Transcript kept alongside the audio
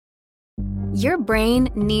Your brain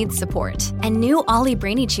needs support, and new Ollie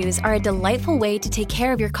Brainy Chews are a delightful way to take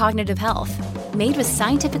care of your cognitive health. Made with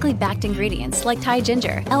scientifically backed ingredients like Thai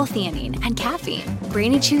ginger, L-theanine, and caffeine,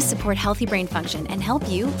 Brainy Chews support healthy brain function and help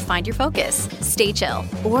you find your focus, stay chill,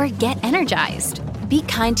 or get energized. Be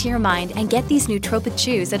kind to your mind and get these nootropic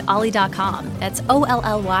chews at ollie.com. That's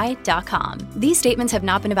OLLY.com. These statements have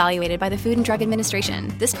not been evaluated by the Food and Drug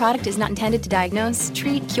Administration. This product is not intended to diagnose,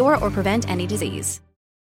 treat, cure, or prevent any disease.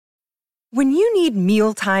 When you need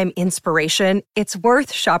mealtime inspiration, it's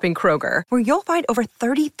worth shopping Kroger, where you'll find over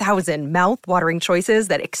 30,000 mouth-watering choices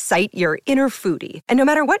that excite your inner foodie. And no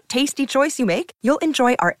matter what tasty choice you make, you'll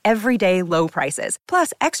enjoy our everyday low prices,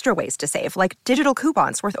 plus extra ways to save, like digital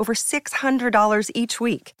coupons worth over $600 each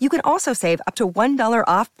week. You can also save up to $1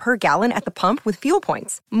 off per gallon at the pump with fuel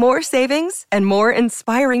points. More savings and more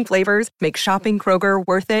inspiring flavors make shopping Kroger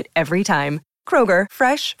worth it every time. Kroger,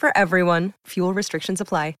 fresh for everyone. Fuel restrictions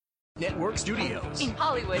apply. Network Studios. In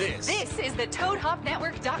Hollywood, this is the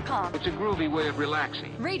ToadHopNetwork.com. It's a groovy way of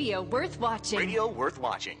relaxing. Radio worth watching. Radio worth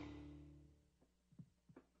watching.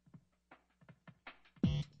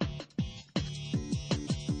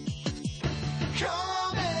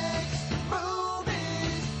 Comics,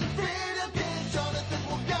 movies, freedom games, Jonathan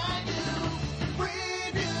will guide you.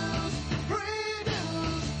 Reviews,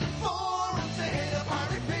 forums to hit up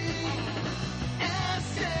on repeat.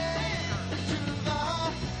 Escape to the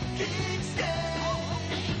geekscape.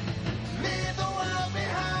 Leave the world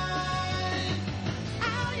behind.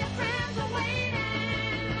 All your friends are waiting.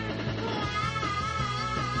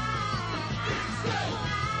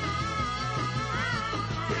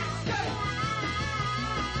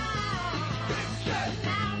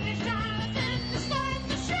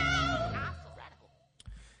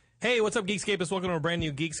 Hey, what's up, Geekscapists? Welcome to a brand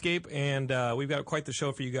new Geekscape, and we've got quite the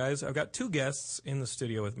show for you guys. I've got two guests in the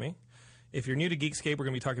studio with me. If you're new to Geekscape, we're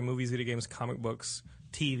going to be talking movies, video games, comic books,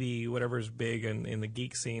 TV, whatever's big in the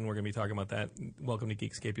geek scene. We're going to be talking about that. Welcome to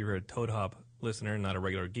Geekscape. You're a Toad Hop listener, not a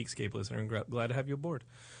regular Geekscape listener, and glad to have you aboard.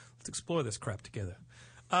 Let's explore this crap together.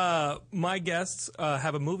 My guests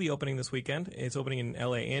have a movie opening this weekend. It's opening in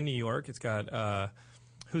L.A. and New York. It's got,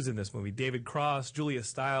 who's in this movie? David Cross, Julia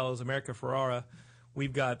Stiles, America Ferrara.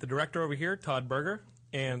 We've got the director over here, Todd Berger,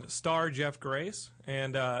 and star Jeff Grace.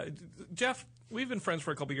 And Jeff, we've been friends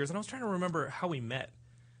for a couple years, and I was trying to remember how we met.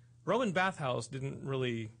 Roman Bathhouse didn't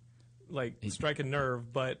really strike a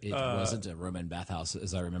nerve, but it wasn't a Roman Bathhouse,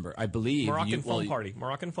 as I remember. I believe Moroccan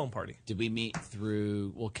Foam Party. Did we meet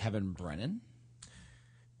through Kevin Brennan?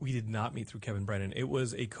 We did not meet through Kevin Brennan. It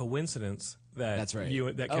was a coincidence that that's right.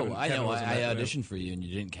 Kevin I know. wasn't I auditioned for you, and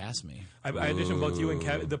you didn't cast me. I auditioned both you and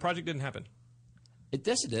Kevin. The project didn't happen.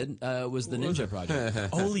 Yes, it did. It was the Ninja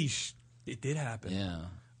Project. Holy it did happen.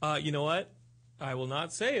 Yeah. You know what? I will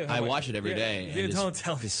not say it. I watch it every day. And don't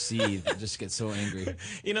tell me. Just seethe. Just get so angry.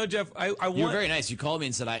 You know, Jeff, I You were very nice. You called me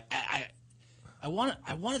and said, I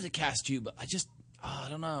wanted to cast you, but I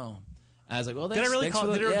don't know. And I was like, well, thanks. Did I really call?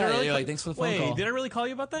 Thanks for the phone call. Did I really call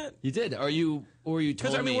you about that? You did. Or you told me.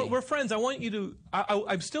 Because, I mean, we're friends. I want you to,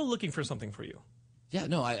 I'm still looking for something for you. Yeah,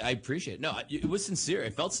 no, I appreciate it. No, it was sincere.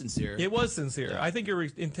 It felt sincere. It was sincere. Yeah. I think you're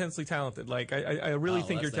intensely talented. Like, I really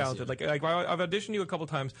think you're talented. Like, I've auditioned you a couple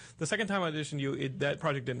times. The second time I auditioned you, that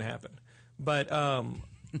project didn't happen. But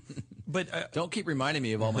don't keep reminding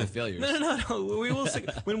me of all my failures. No. We will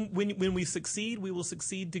when we succeed, we will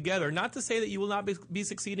succeed together. Not to say that you will not be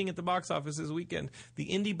succeeding at the box office this weekend. The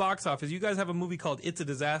indie box office. You guys have a movie called It's a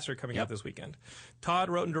Disaster coming out this weekend. Todd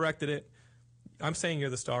wrote and directed it. I'm saying you're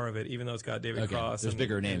the star of it, even though it's got David Cross. There's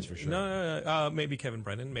bigger names for sure. No. Maybe Kevin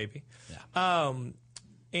Brennan, maybe. Yeah.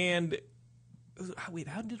 And wait,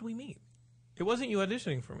 how did we meet? It wasn't you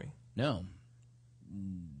auditioning for me. No.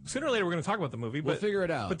 Sooner or later, we're going to talk about the movie. We'll figure it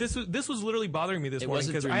out. But this was literally bothering me this morning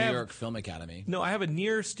because New York Film Academy. No, I have a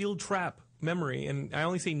near steel trap memory, and I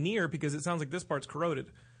only say near because it sounds like this part's corroded.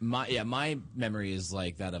 My memory is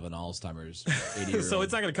like that of an Alzheimer's 80-year-old. So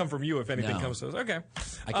it's not going to come from you if anything comes to us. Okay.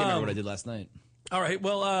 I can't remember what I did last night. All right.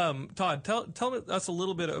 Well, Todd, tell us a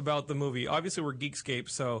little bit about the movie. Obviously, we're Geekscape,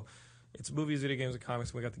 so it's movies, video games, and comics,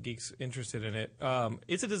 and we got the geeks interested in it.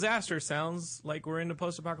 It's a Disaster. Sounds like we're into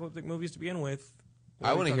post-apocalyptic movies to begin with.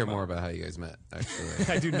 I want to hear more about how you guys met,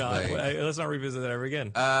 actually. I do not. Let's not revisit that ever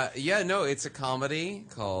again. It's a comedy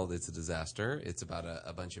called It's a Disaster. It's about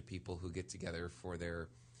a bunch of people who get together for their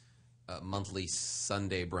monthly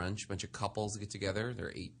Sunday brunch. A bunch of couples get together. There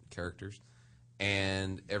are 8 characters.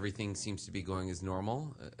 And everything seems to be going as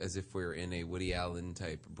normal, as if we're in a Woody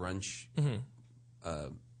Allen-type brunch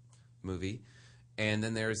movie. And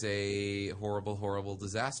then there's a horrible, horrible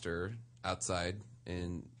disaster outside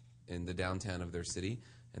in the downtown of their city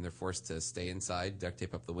and they're forced to stay inside, duct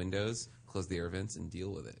tape up the windows, close the air vents, and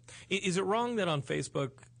deal with it. Is it wrong that on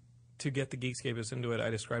Facebook, to get the Geekscapists into it, I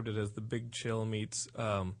described it as the Big Chill meets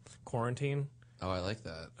quarantine? Oh, I like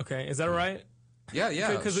that. Okay, is that all right?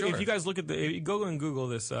 Yeah, Because sure. if you guys look at go and Google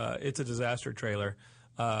this, it's a disaster trailer,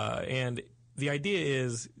 and the idea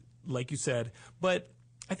is, like you said, but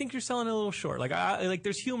I think you're selling it a little short. Like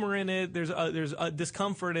there's humor in it, there's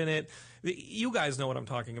discomfort in it. You guys know what I'm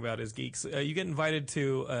talking about as geeks. You get invited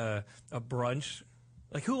to a brunch.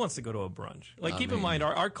 Like, who wants to go to a brunch? Like, keep in mind,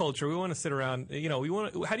 our culture, we want to sit around, how do you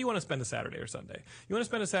want to spend a Saturday or Sunday? You want to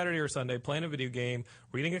spend a Saturday or Sunday playing a video game,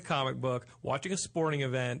 reading a comic book, watching a sporting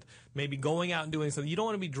event, maybe going out and doing something. You don't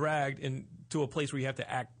want to be dragged into a place where you have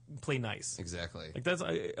to play nice. Exactly. Like, that's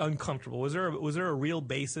uncomfortable. Was there a real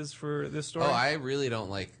basis for this story? Oh, I really don't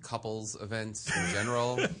like couples events in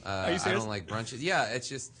general. Are you serious? I don't like brunches. Yeah, it's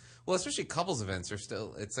just... Well, especially couples events are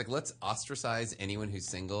still... It's like, let's ostracize anyone who's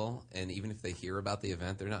single, and even if they hear about the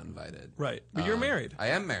event, they're not invited. Right. But you're married. I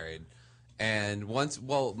am married. And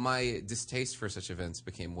my distaste for such events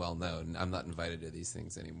became well known. I'm not invited to these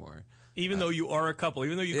things anymore. Even though you are a couple,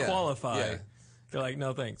 even though you qualify, yeah. they're like,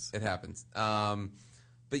 no thanks. It happens.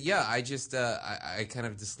 But yeah, I just I kind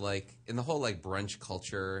of dislike in the whole like brunch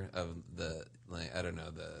culture of the I don't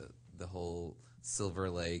know the whole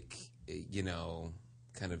Silver Lake,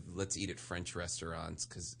 kind of let's eat at French restaurants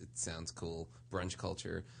because it sounds cool. Brunch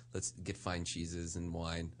culture. Let's get fine cheeses and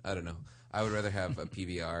wine. I don't know. I would rather have a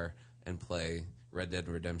PBR and play Red Dead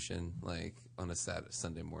Redemption like on a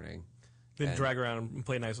Sunday morning. Then drag around and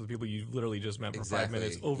play nice with people you literally just met for 5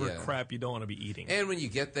 minutes over crap you don't want to be eating. And when you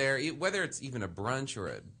get there, whether it's even a brunch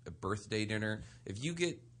or a birthday dinner, if you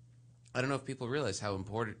get, I don't know if people realize how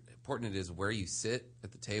important it is where you sit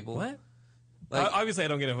at the table. What? Like, obviously, I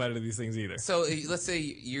don't get invited to these things either. So let's say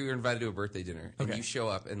you're invited to a birthday dinner, and you show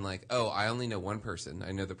up, and like, oh, I only know one person.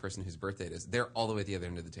 I know the person whose birthday it is. They're all the way at the other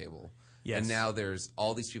end of the table. Yes. And now there's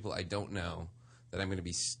all these people I don't know that I'm going to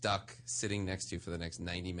be stuck sitting next to for the next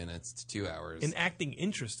 90 minutes to 2 hours. And acting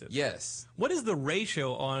interested. Yes. What is the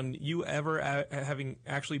ratio on you ever having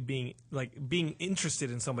actually being interested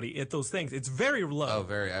in somebody at those things? It's very low. Oh,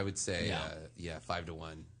 very. I would say, 5 to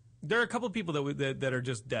 1. There are a couple of people that are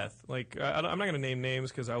just death. Like, I'm not going to name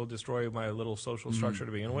names because I will destroy my little social structure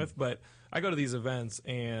to begin with. But I go to these events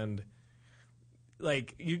and,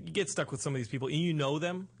 like, you get stuck with some of these people and you know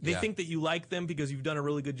them. They think that you like them because you've done a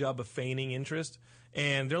really good job of feigning interest.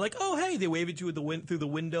 And they're like, oh, hey, they wave at you through the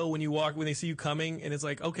window when they see you coming. And it's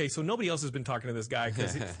like, okay, so nobody else has been talking to this guy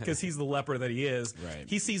because he's the leper that he is. Right.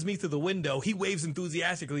 He sees me through the window. He waves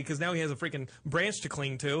enthusiastically because now he has a freaking branch to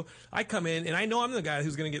cling to. I come in, and I know I'm the guy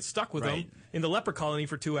who's going to get stuck with him in the leper colony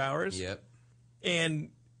for 2 hours. Yep.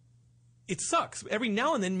 And it sucks. Every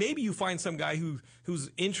now and then, maybe you find some guy who's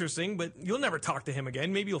interesting, but you'll never talk to him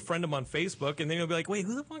again. Maybe you'll friend him on Facebook, and then you'll be like, wait,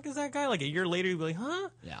 who the fuck is that guy? Like a year later, you'll be like, huh?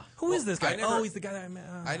 Yeah. Who is this guy? He's the guy that I met.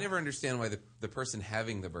 I never understand why the person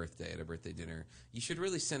having the birthday at a birthday dinner, you should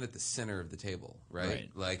really sit at the center of the table, right?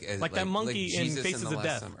 Like that monkey in Jesus Faces in the of last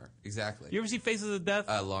Death. Summer. Exactly. You ever see Faces of Death?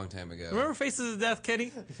 A long time ago. Remember Faces of Death,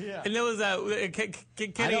 Kenny? Yeah. And there was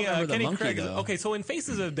Kenny. I don't remember the Kenny monkey, Craig. though. Okay, so in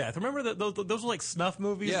Faces of Death, remember those were like snuff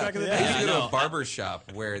movies back in the I day. used to go I to know. a barber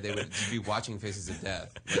shop where they would be watching Faces of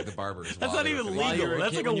Death, like the barbers. That's while not they were even finishing. you were legal. a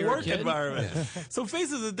That's kid like when a you were a work kid? environment. So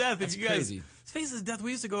Faces of Death, That's if you guys crazy. Faces of Death,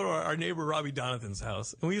 we used to go to our neighbor Robbie Donathan's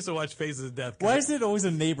house, and we used to watch Faces of Death. Why is it always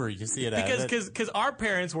a neighbor you see it at? Because our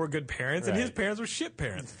parents were good parents, and his Right. parents were shit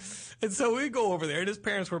parents. And so we'd go over there, and his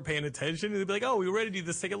parents were paying attention, and they'd be like, oh, we were ready to do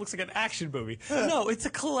this thing. It looks like an action movie. No, it's a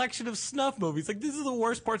collection of snuff movies. Like, this is the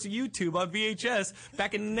worst parts of YouTube on VHS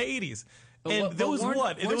back in the 80s. And there was one.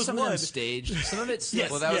 And there was some of one. them staged. Some of it's Yes.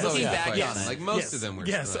 Well, that was Yes. always back the on question. it. Like most of them were.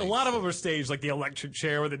 Yes, like, a lot of them were staged, like the electric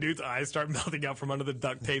chair where the dude's eyes start melting out from under the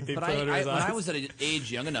duct tape they But put under his when eyes. I was at an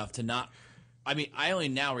age young enough to not, I mean, I only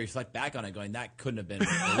now reflect back on it, going that couldn't have been real.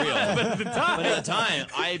 But at the time,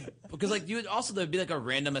 because like you would also there'd be like a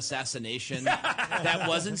random assassination that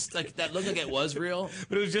wasn't like that looked like it was real.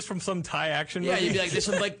 But it was just from some Thai action Yeah, movie. you'd be like, there's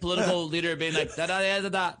some like political leader being like da da da da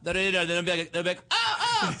da da da, and then they'd be like,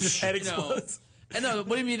 ah, His head explodes. And no,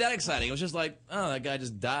 what do you mean that exciting? It was just like, oh, that guy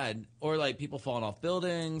just died, or like people falling off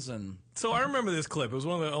buildings and. So I remember this clip. It was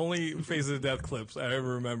one of the only Faces of Death clips I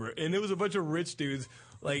ever remember. And it was a bunch of rich dudes,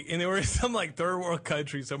 and they were in some like third world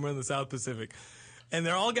country somewhere in the South Pacific. And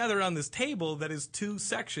they're all gathered around this table that is 2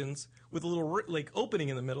 sections with a little like opening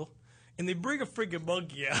in the middle. And they bring a freaking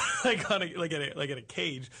monkey out, like in a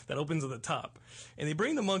cage that opens at the top. And they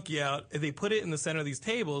bring the monkey out and they put it in the center of these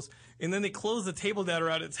tables. And then they close the table down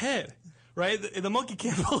around its head. right? The monkey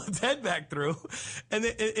can't pull its head back through, and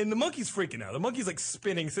the monkey's freaking out. The monkey's like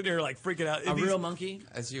spinning, sitting there like freaking out. A real monkey?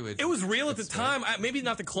 As you would. It was real at the time. Maybe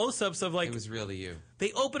not the close-ups of like. It was real to you.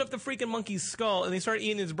 They opened up the freaking monkey's skull and they started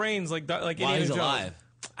eating his brains like While Indiana he's Jones. alive.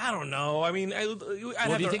 I don't know. I mean, I'd Well,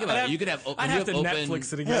 have if you to, think about I'd it, you could have. I'd have to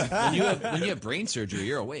Netflix it again. when you have brain surgery,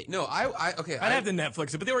 you're awake. No, okay. I'd have to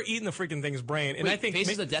Netflix it, but they were eating the freaking thing's brain, and Wait, I think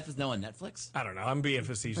Faces of Death is now on Netflix. I don't know. I'm being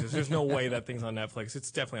facetious. There's no way that thing's on Netflix.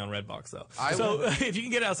 It's definitely on Redbox though. I So if you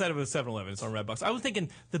can get outside of a 7-Eleven, it's on Redbox. I was thinking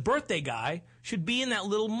the birthday guy should be in that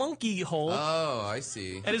little monkey hole. Oh, I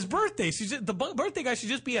see. At his birthday, the birthday guy should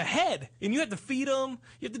just be a head, and you have to feed him.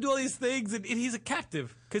 You have to do all these things, and he's a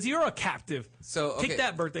captive because you're a captive. So okay. Take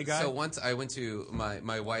that, birthday guy. So once I went to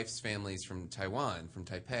my wife's family's from Taiwan, from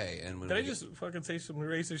Taipei, and when Did I just fucking say some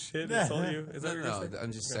racist shit and insult you? Is that what you're no, saying?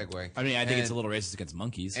 I'm just segueing. I mean, I think it's a little racist against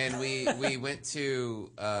monkeys. And we went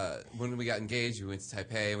to when we got engaged, we went to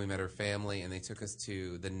Taipei and we met her family, and they took us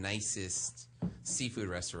to the nicest seafood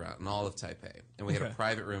restaurant in all of Taipei, and we had a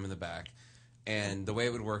private room in the back. And the way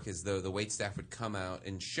it would work is though the wait staff would come out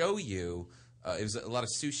and show you. It was a lot of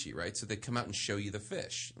sushi, right? So they'd come out and show you the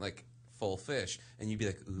fish, like full fish, and you'd be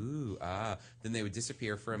like, ooh, ah. Then they would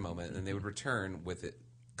disappear for a moment, and then they would return with it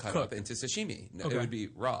cut up into sashimi. No, it would be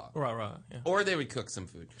raw. Raw, yeah. Or they would cook some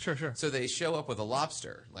food. Sure. So they show up with a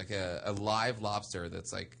lobster, like a live lobster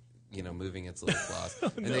that's like, moving its little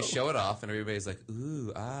claws. And they show it off, and everybody's like,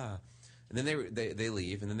 ooh, ah. And then they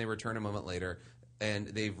leave, and then they return a moment later, and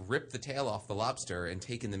they've ripped the tail off the lobster and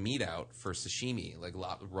taken the meat out for sashimi, like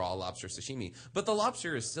raw lobster sashimi. But the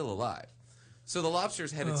lobster is still alive. So the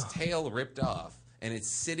lobster's had its tail ripped off, and it's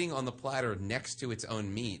sitting on the platter next to its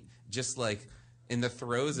own meat, just like in the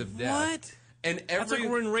throes of death. What? And That's like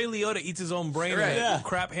when Ray Liotta eats his own brain in that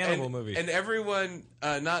crap Hannibal movie. And everyone,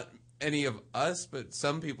 not any of us, but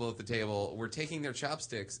some people at the table were taking their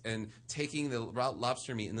chopsticks and taking the raw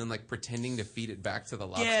lobster meat and then like pretending to feed it back to the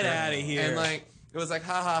lobster. Get out of here. And like it was like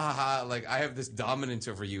ha ha ha ha, like I have this dominance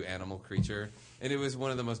over you, animal creature. And it was one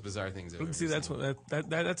of the most bizarre things I've ever seen.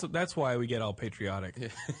 That's why we get all patriotic.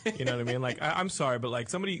 You know what I mean? Like I'm sorry, but like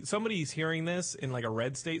somebody's hearing this in like a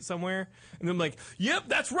red state somewhere, and they're like, "Yep,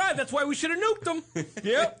 that's right. That's why we should have nuked them."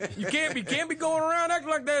 Yep, you can't be going around acting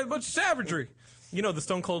like that. A bunch of savagery. You know the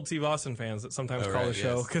Stone Cold Steve Austin fans that sometimes call the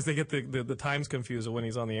show because they get the times confused of when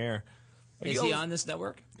he's on the air. Is he on this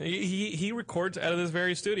network? He records out of this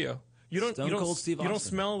very studio. You don't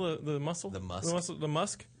smell the muscle? The musk? The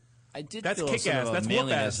musk? I did. That's feel kick-ass. some That's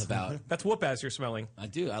manliness whoop-ass. about. That's whoop-ass you're smelling. I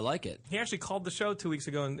do. I like it. He actually called the show 2 weeks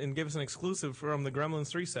ago and gave us an exclusive from the Gremlins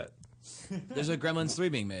 3 set. There's a Gremlins 3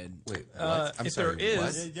 being made. Wait, what? If there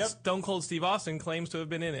is, Stone Cold Steve Austin claims to have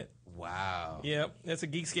been in it. Wow. Yep, that's a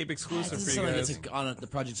Geekscape exclusive It for you sounds like guys. it's the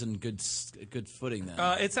project's in good footing then.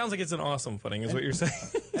 It sounds like it's an awesome footing, is what you're saying.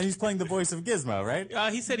 And he's playing the voice of Gizmo, right?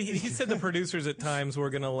 He said the producers at times were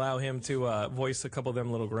going to allow him to voice a couple of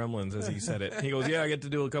them little gremlins, as he said it. He goes, "Yeah, I get to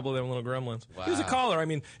do a couple of them little gremlins." Wow. He was a caller. I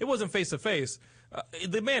mean, it wasn't face to face.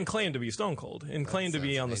 The man claimed to be Stone Cold and claimed to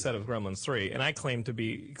be on the set of Gremlins 3, and I claimed to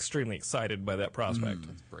be extremely excited by that prospect.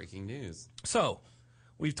 That's breaking news. So,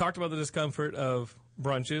 we've talked about the discomfort of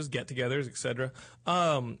brunches, get-togethers, etc.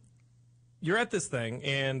 You're at this thing,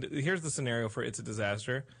 and here's the scenario for It's a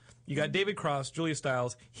Disaster. You got David Cross, Julia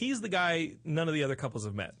Stiles. He's the guy none of the other couples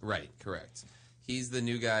have met. Right, correct. He's the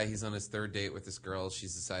new guy. He's on his third date with this girl.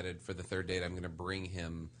 She's decided for the third date I'm going to bring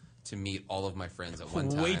him to meet all of my friends at one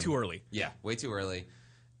time. Way too early. Yeah, way too early.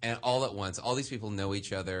 And all at once. All these people know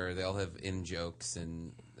each other. They all have in-jokes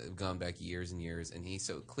and have gone back years and years. And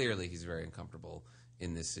clearly he's very uncomfortable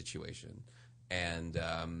in this situation. And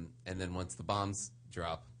then once the bombs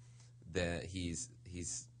drop,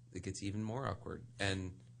 it gets even more awkward.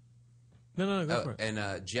 And No, go for it.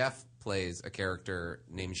 And Jeff plays a character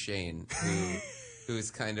named Shane who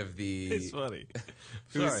is kind of the. It's funny.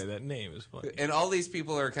 Sorry, that name is funny. And all these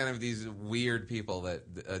people are kind of these weird people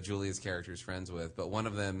that Julia's character is friends with. But one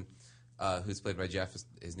of them, who's played by Jeff,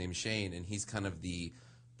 his name is Shane, and he's kind of the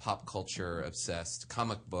pop culture obsessed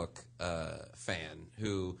comic book fan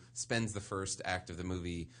who spends the first act of the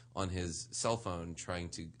movie on his cell phone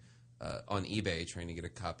on eBay trying to get a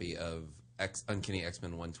copy of Uncanny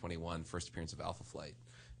X-Men 121, first appearance of Alpha Flight.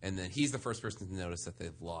 And then he's the first person to notice that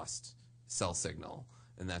they've lost cell signal,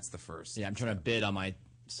 and that's the first. Yeah, I'm trying to bid on my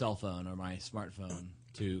cell phone or my smartphone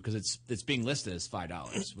because it's being listed as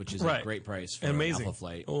 $5, which is a great price for Amazing. Alpha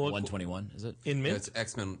Flight 121. Is it in mint? It's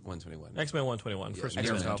X-Men 121. X-Men 121. First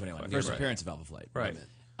appearance of Alpha Flight. First appearance of Alpha Flight. Right.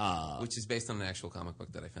 Which is based on an actual comic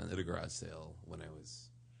book that I found at a garage sale when I was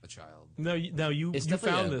a child. No, you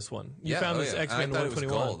found this one. You found this X-Men I thought 121. it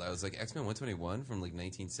was gold. I was like, X-Men 121 from like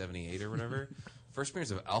 1978 or whatever. First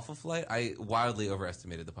appearance of Alpha Flight, I wildly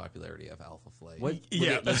overestimated the popularity of Alpha Flight.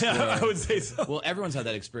 I would say so. Well, everyone's had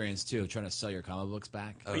that experience too, trying to sell your comic books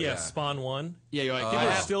back. Oh, yeah, Spawn 1. Yeah, you're like, People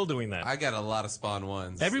are still doing that. I got a lot of Spawn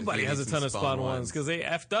 1s. Everybody has a ton of Spawn 1s because they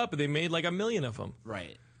effed up and they made like 1 million of them.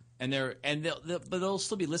 Right. And they'll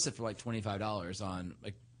still be listed for like $25 on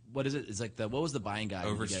like what is it? It's like what was the buying guide?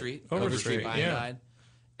 Overstreet buying guide.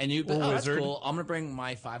 And that's Wizard. cool. I'm gonna bring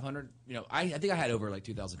my 500. I think I had over like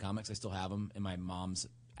 2,000 comics. I still have them in my mom's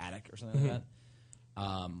attic or something like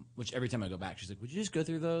that. Which every time I go back, she's like, "Would you just go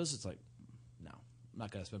through those?" It's like, no, I'm not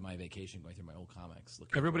gonna spend my vacation going through my old comics.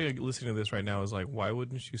 Everybody listening to this right now is like, "Why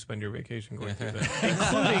wouldn't you spend your vacation going through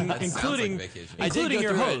that?" including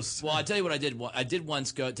your host. Well, I tell you what I did. I did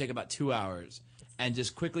once take about 2 hours and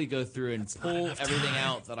just quickly go through and pull everything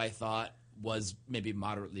out that I thought was maybe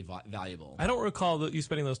moderately valuable. I don't recall that you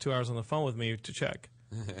spending those 2 hours on the phone with me to check.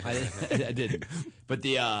 I didn't. But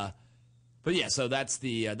yeah. So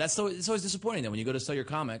it's always disappointing though when you go to sell your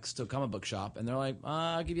comics to a comic book shop and they're like,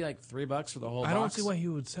 I'll give you like $3 for the whole box. I don't see why he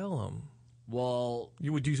would sell them. Well,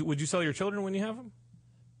 would you sell your children when you have them?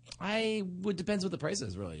 Depends what the price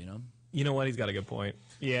is, really. You know what? He's got a good point.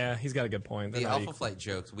 Yeah, he's got a good point. The Alpha Flight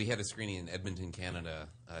jokes. We had a screening in Edmonton, Canada,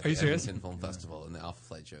 at the Edmonton Film Festival, and the Alpha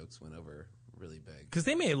Flight jokes went over really big. Because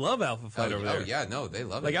they may love Alpha Flight over there. Oh yeah, no, they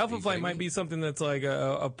love it. Like Alpha Flight might be something that's like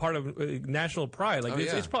a part of national pride. Like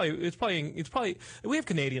it's probably. We have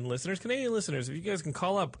Canadian listeners. If you guys can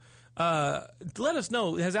call up. Let us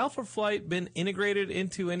know. Has Alpha Flight been integrated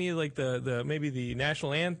into any of like the maybe the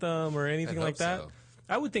national anthem or anything like that? So.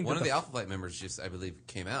 I would think one of the Alpha Flight members I believe,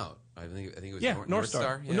 came out. I think it was North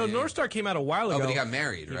Star. Yeah, North Star came out a while ago. Oh, but he got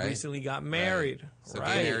married, right? He recently got married. Right. So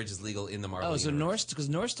gay marriage is legal in the Marvel universe. because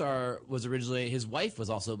North Star was originally his wife was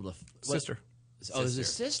also able to sister. Oh, it was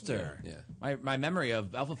his sister. Yeah. My memory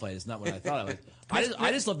of Alpha Flight is not what I thought it was.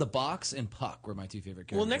 I just love the Box and Puck were my two favorite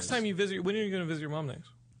characters. Well, next time you visit, when are you going to visit your mom next?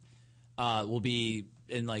 Will be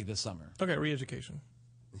in like this summer. Okay, re-education.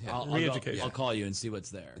 Yeah. I'll call you and see what's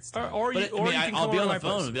there. I'll be on the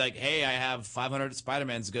phone and be like, "Hey, I have 500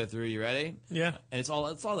 Spider-Mans to go through. You ready?" Yeah. And it's all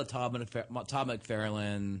the Todd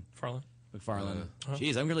McFarlane. McFarlane.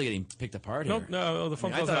 Jeez, I'm really getting picked apart here. No, the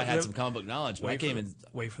phone calls. I thought I had some comic book knowledge, but I came in.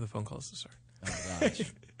 Wait for the phone calls to start. Oh gosh.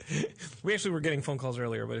 We actually were getting phone calls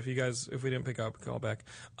earlier, but if we didn't pick up, call back.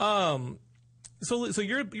 So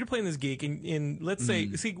you're playing this geek, and let's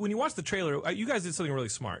say, see, when you watch the trailer, you guys did something really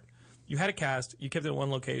smart. You had a cast, you kept it in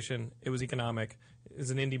one location, it was economic, it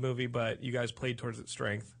was an indie movie, but you guys played towards its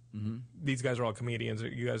strength. Mm-hmm. These guys are all comedians.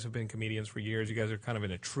 You guys have been comedians for years. You guys are kind of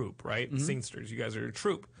in a troupe, right? Mm-hmm. Scenesters. You guys are a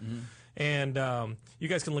troupe. Mm-hmm. And you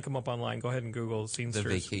guys can look them up online. Go ahead and Google Scenesters. The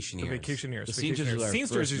Vacationeers. The Vacationers.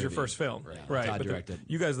 Scenesters is your first film. Right. Todd directed.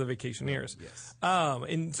 You guys are the Vacationers. Yes.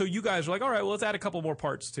 And so you guys are like, all right, well, let's add a couple more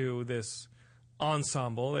parts to this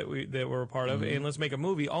ensemble that we're a part of, and let's make a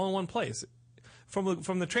movie all in one place.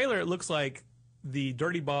 From the trailer, it looks like the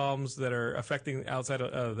dirty bombs that are affecting outside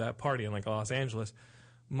of that party in like Los Angeles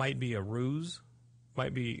might be a ruse,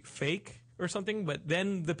 might be fake or something. But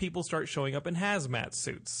then the people start showing up in hazmat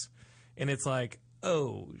suits, and it's like,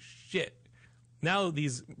 oh shit! Now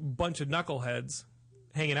these bunch of knuckleheads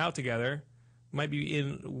hanging out together might be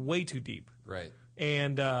in way too deep. Right.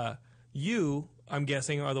 And you, I'm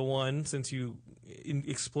guessing, are the one, since you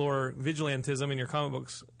explore vigilantism in your comic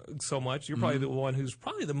books so much, you're probably the one who's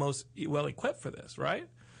probably the most well-equipped for this, right?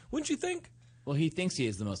 Wouldn't you think? Well, he thinks he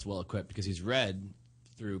is the most well-equipped because he's read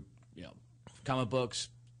through, comic books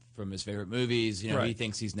from his favorite movies. Right. He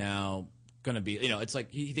thinks he's now going to be, it's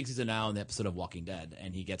like he thinks he's now in the episode of Walking Dead,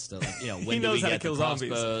 and he gets to, when do we get the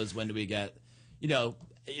crossbows? Zombies. When do we get,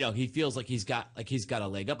 he feels like he's got a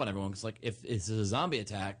leg up on everyone. Because, like, if it's a zombie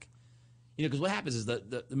attack, because what happens is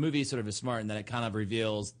the movie sort of is smart in that it kind of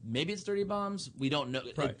reveals maybe it's dirty bombs. We don't know.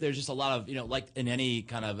 Right. There's just a lot of, like in any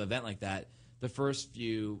kind of event like that, the first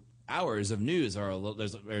few hours of news are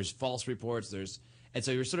there's false reports. And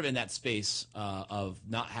so you're sort of in that space of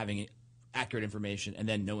not having accurate information and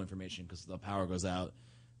then no information because the power goes out.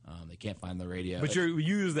 They can't find the radio. But you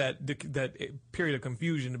use that period of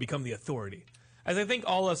confusion to become the authority. As I think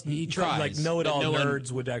all us know-it-all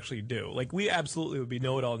nerds would actually do. Like, we absolutely would be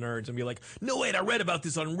know-it-all nerds and be like, no, wait, I read about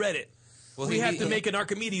this on Reddit. Well, we have to make an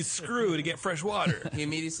Archimedes screw to get fresh water. He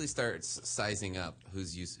immediately starts sizing up who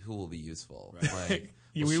will be useful. Right. Like,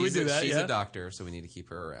 we would do that, She's a doctor, so we need to keep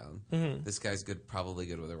her around. Mm-hmm. This guy's probably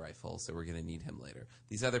good with a rifle, so we're going to need him later.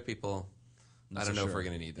 These other people, I don't know if we're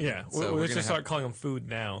going to need them. Yeah, so let's just start calling them food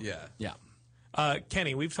now. Yeah. Yeah.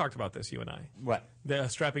 Kenny, we've talked about this, you and I. What? The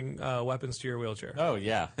strapping weapons to your wheelchair. Oh,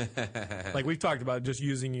 yeah. Like, we've talked about just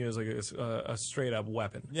using you as like a straight-up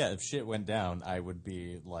weapon. Yeah, if shit went down, I would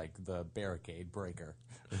be like the barricade breaker.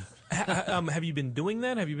 Have you been doing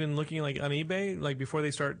that? Have you been looking like on eBay, like before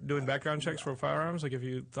they start doing background checks for firearms? Like, have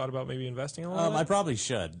you thought about maybe investing a little? I probably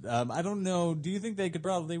should. I don't know. Do you think they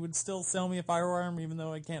would still sell me a firearm even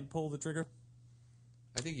though I can't pull the trigger?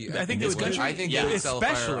 I think I think they would. I think yeah. they would sell a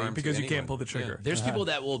Especially firearm to because you anyone. can't pull the trigger. There's people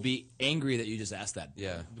that will be angry that you just asked that.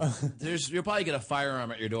 Yeah. You'll probably get a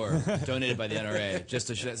firearm at your door donated by the NRA just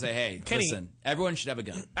to say, hey, Kenny, listen, everyone should have a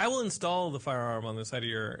gun. I will install the firearm on the side of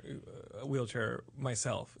your wheelchair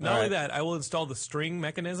myself. Not All only right. that, I will install the spring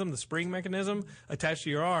mechanism attached to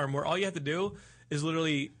your arm, where all you have to do is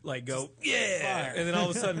literally like go, yeah, and then all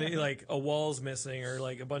of a sudden like a wall's missing or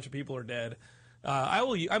like a bunch of people are dead. I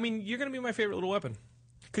mean, you're going to be my favorite little weapon.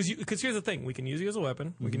 Because here's the thing, we can use you as a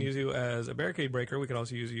weapon, we can use you as a barricade breaker, we can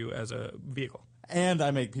also use you as a vehicle. And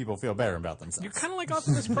I make people feel better about themselves. You're kind of like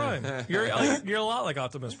Optimus Prime. You're a lot like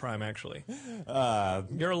Optimus Prime, actually.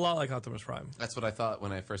 You're a lot like Optimus Prime. That's what I thought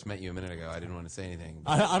when I first met you a minute ago. I didn't want to say anything.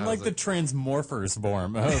 I'm like the Transmorphers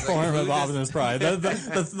form of Optimus Prime.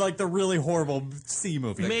 That's like the really horrible C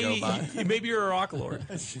movie. Maybe you're a rock lord.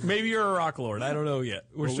 Maybe you're a rock lord. I don't know yet.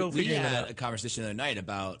 We're still We figuring it had out. a conversation the other night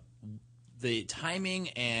about the timing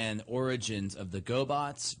and origins of the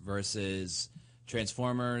GoBots versus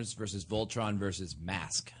Transformers versus Voltron versus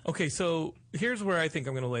Mask. Okay, so here's where I think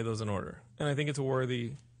I'm going to lay those in order, and I think it's a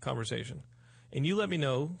worthy conversation. And you let me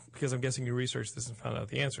know, because I'm guessing you researched this and found out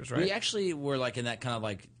the answers, right? We actually were like in that kind of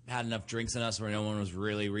like had enough drinks in us where no one was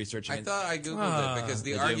really researching. I thought I googled it because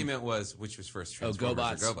the argument was which was first,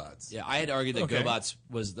 Transformers or GoBots. Yeah, I had argued that Okay. GoBots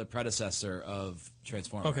was the predecessor of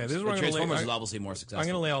Transformers. Okay, this is But where I'm gonna lay- Transformers I- was obviously more successful. I'm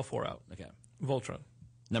going to lay all four out. Okay, Voltron.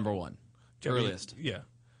 number one, Jeffy- earliest. Yeah.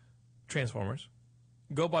 Transformers.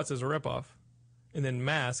 GoBots as a ripoff. And then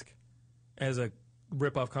Mask as a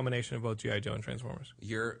ripoff combination of both G.I. Joe and Transformers.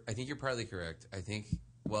 I think you're partly correct. I think,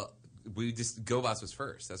 well, GoBots was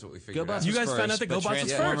first. That's what we figured GoBots out. You was guys first, found out that but GoBots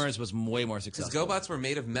was Transformers first. was way more Because successful. GoBots were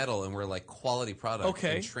made of metal and were like quality products.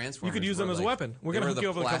 Okay. And Transformers You could use them were as a like- weapon. We're they gonna were hook you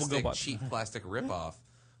up with a couple plastic, GoBots. cheap plastic ripoff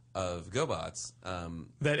of GoBots.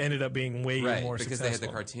 That ended up being way Right, more because successful. they had the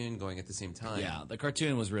cartoon going at the same time. Yeah, the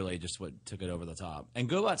cartoon was really just what took it over the top. And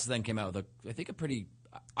GoBots then came out with I think a pretty.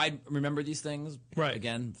 I remember these things. Right.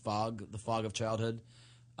 Again, the fog of childhood.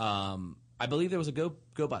 I believe there was a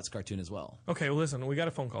GoBots cartoon as well. Okay, well, listen, we got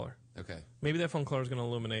a phone caller. Okay. Maybe that phone caller is going to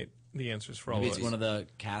illuminate the answers for all Maybe of it's us. one of the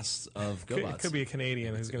casts of Could- GoBots. It could be a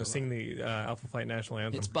Canadian who's going to sing the Alpha Flight National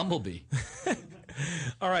Anthem. It's Bumblebee.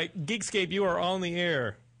 All right, Geekscape, you are on the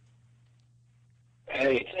air.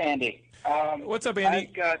 Hey, it's Andy. What's up, Andy?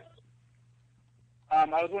 I've got. I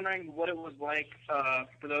was wondering what it was like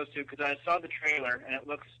for those two because I saw the trailer and it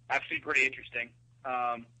looks actually pretty interesting.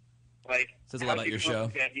 Says a lot how about did your you come show. up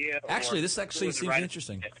with the idea, Actually, or this who actually was the seems writer?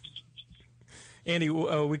 interesting. Andy,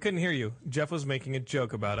 we couldn't hear you. Jeff was making a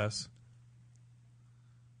joke about us.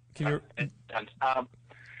 Can you? I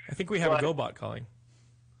think we have a GoBot calling.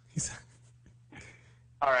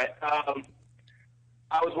 All right.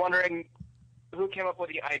 I was wondering who came up with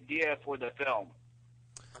the idea for the film.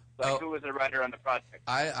 Who was the writer on the project?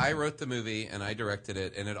 I wrote the movie and I directed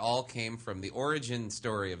it, and it all came from the origin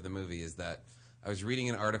story of the movie is that I was reading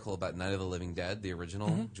an article about Night of the Living Dead, the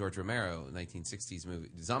original George Romero 1960s movie,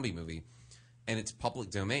 zombie movie, and it's public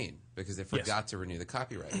domain because they forgot to renew the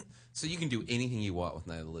copyright. So you can do anything you want with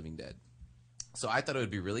Night of the Living Dead. So I thought it would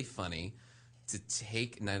be really funny to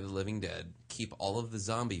take Night of the Living Dead, keep all of the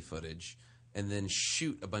zombie footage, and then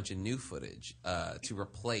shoot a bunch of new footage to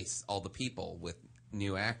replace all the people with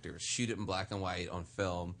new actors, shoot it in black and white on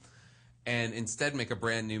film, and instead make a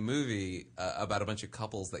brand new movie about a bunch of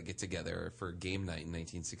couples that get together for game night in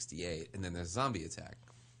 1968, and then there's a zombie attack.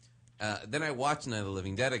 Then I watched Night of the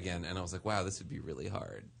Living Dead again, and I was like, wow, this would be really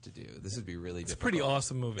hard to do. This would be really difficult. It's a pretty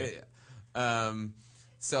awesome movie.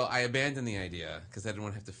 So I abandoned the idea because I didn't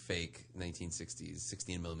want to have to fake 1960s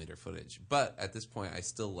 16mm footage. But at this point, I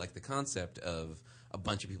still like the concept of a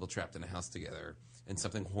bunch of people trapped in a house together and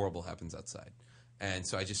something horrible happens outside. And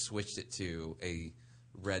so I just switched it to a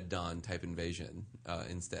Red Dawn type invasion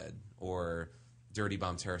instead, or Dirty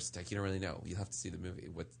Bomb terrorist attack. You don't really know. You'll have to see the movie,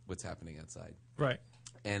 what's happening outside. Right.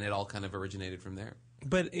 And it all kind of originated from there.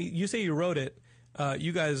 But you say you wrote it.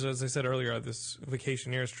 You guys, as I said earlier, are this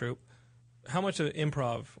Vacationeers troupe. How much of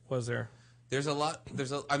improv was there? There's a lot.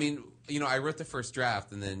 I mean, I wrote the first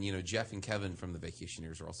draft, and then Jeff and Kevin from the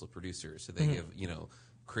Vacationeers are also producers, so they give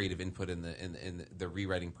creative input in the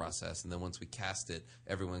rewriting process, and then once we cast it,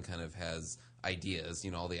 everyone kind of has ideas.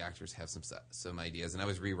 All the actors have some ideas, and I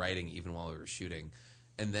was rewriting even while we were shooting.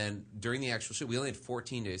 And then during the actual shoot, we only had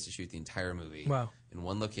 14 days to shoot the entire movie in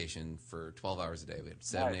one location for 12 hours a day. We had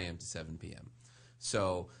 7 a.m. to 7 p.m.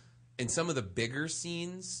 So in some of the bigger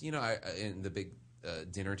scenes, in the big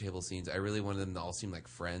dinner table scenes, I really wanted them to all seem like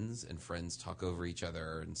friends, and friends talk over each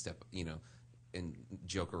other and and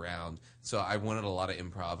joke around. So I wanted a lot of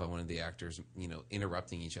improv. I wanted the actors,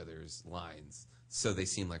 interrupting each other's lines so they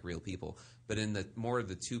seem like real people. But in the more of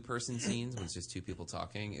the two-person scenes, when it's just two people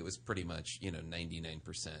talking, it was pretty much,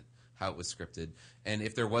 99% how it was scripted. And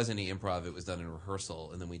if there was any improv, it was done in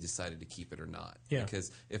rehearsal, and then we decided to keep it or not. Yeah.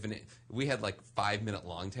 Because we had like 5-minute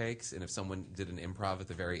long takes, and if someone did an improv at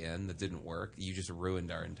the very end that didn't work, you just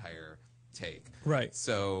ruined our entire take. Right.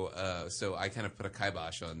 So I kind of put a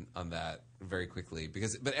kibosh on that very quickly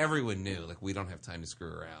but everyone knew, like, we don't have time to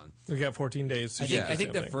screw around. We got 14 days. To I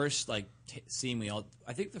think the first scene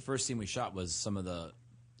the first scene we shot was some of the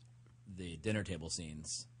dinner table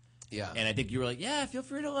scenes. Yeah. And I think you were like, yeah, feel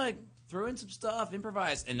free to throw in some stuff,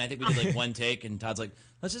 improvise. And I think we did one take, and Todd's like,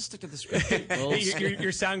 let's just stick to the script.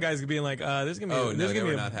 your sound guys could be like, this is gonna be. They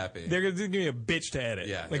were not happy. They're gonna be a bitch to edit.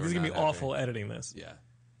 Yeah. This is gonna be awful editing this. Yeah.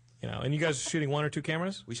 And you guys are shooting 1 or 2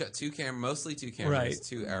 cameras? We shot mostly two cameras, right.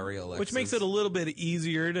 2 aerial Lexus. Which makes it a little bit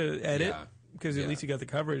easier to edit, because at least you got the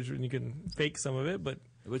coverage and you can fake some of it. But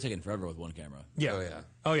it would have taken forever with 1 camera. Yeah.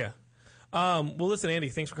 Oh yeah. Well, listen, Andy,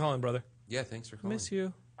 thanks for calling, brother. Yeah, thanks for calling. Miss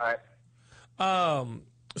you. All right.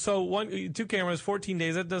 So 2 cameras, 14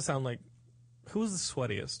 days. That does sound like. Who's the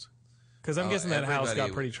sweatiest? Because I'm guessing that house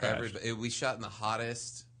got pretty trashed. We shot in the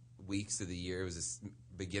hottest weeks of the year. It was the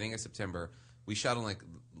beginning of September. We shot on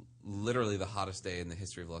literally the hottest day in the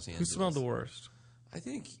history of Los Angeles. Who smelled the worst? I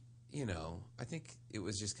think it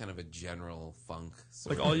was just kind of a general funk.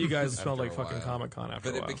 All you guys smelled like fucking Comic-Con after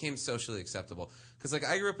a while. But it became socially acceptable. Because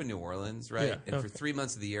I grew up in New Orleans, right? Yeah. And for 3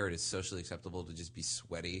 months of the year, it is socially acceptable to just be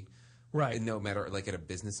sweaty. Right. And no matter, at a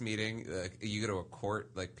business meeting, you go to a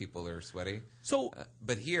court, people are sweaty. So,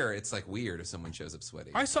 but here, it's weird if someone shows up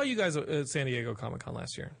sweaty. I saw you guys at San Diego Comic-Con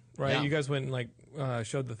last year, right? Yeah. You guys went and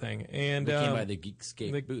showed the thing, and we came by the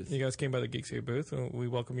Geekscape booth. You guys came by the Geekscape booth, and we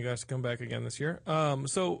welcome you guys to come back again this year.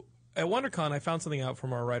 So at WonderCon, I found something out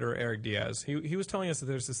from our writer Eric Diaz. He was telling us that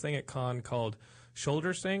there's this thing at con called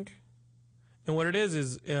Shoulder Stink. And what it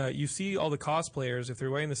is you see all the cosplayers, if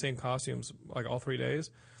they're wearing the same costumes all 3 days,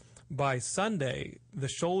 by Sunday, the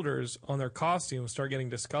shoulders on their costumes start getting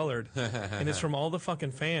discolored. And it's from all the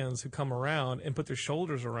fucking fans who come around and put their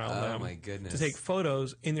shoulders around them. Oh, my goodness. To take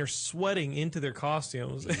photos, and they're sweating into their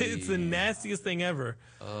costumes. It's the nastiest thing ever.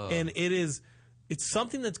 And it's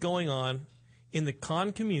something that's going on in the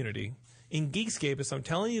con community. In Geekscape, I'm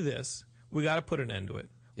telling you this, we got to put an end to it.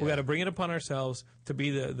 We got to bring it upon ourselves to be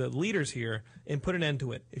the leaders here and put an end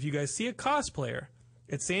to it. If you guys see a cosplayer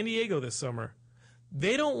at San Diego this summer,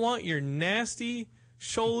 they don't want your nasty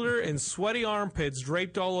shoulder and sweaty armpits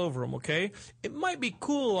draped all over them, okay? It might be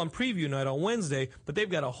cool on preview night on Wednesday, but they've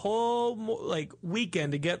got a whole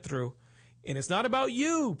weekend to get through. And it's not about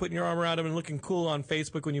you putting your arm around them and looking cool on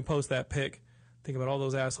Facebook when you post that pic. Think about all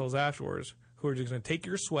those assholes afterwards who are just going to take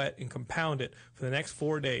your sweat and compound it for the next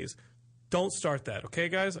 4 days. Don't start that, okay,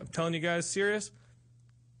 guys? I'm telling you guys, serious.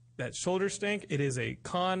 That shoulder stink, it is a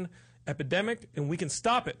con epidemic, and we can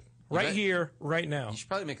stop it. Right here, right now. You should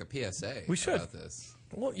probably make a PSA about this.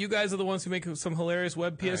 Well, you guys are the ones who make some hilarious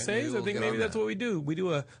web PSAs. Right, I think maybe that's what we do. We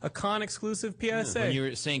do a con-exclusive PSA. When you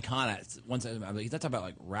were saying con, once I'm like, that's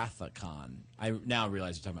about Rathacon. I now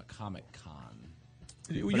realize you're talking about Comic-Con.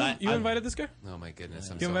 You invited this guy? Oh, my goodness.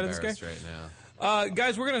 I'm you so invited embarrassed this guy? right now.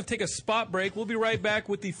 Guys, we're going to take a spot break. We'll be right back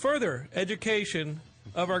with the further education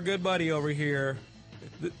of our good buddy over here.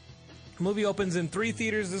 The movie opens in 3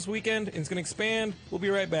 theaters this weekend, and it's going to expand. We'll be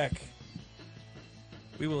right back.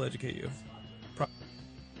 We will educate you.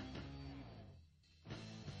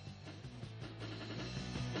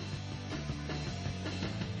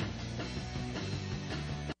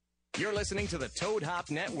 You're listening to the Toad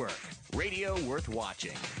Hop Network, radio worth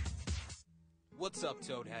watching. What's up,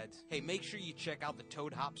 Toadheads? Hey, make sure you check out the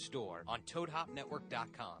Toad Hop store on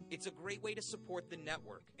ToadHopNetwork.com. It's a great way to support the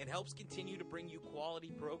network and helps continue to bring you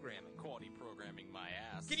quality programming. Quality programming, my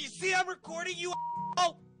ass. Can you see I'm recording you,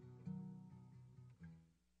 a**hole?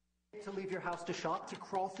 To leave your house to shop? To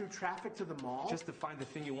crawl through traffic to the mall? Just to find the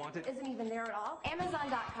thing you wanted? Isn't even there at all?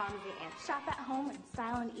 Amazon.com is the answer. Shop at home in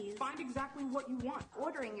style and ease. Find exactly what you want.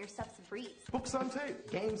 Ordering your stuff's a breeze. Books on tape.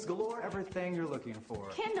 Games galore. Everything you're looking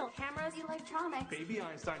for. Kindle, cameras, electronics. Baby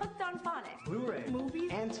Einstein. Hooked on phonics. Blu-ray. Movies.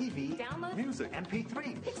 And TV. Download. Music.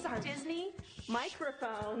 MP3. Pixar. Disney.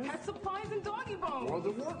 Microphones. Pet supplies and doggy bones. World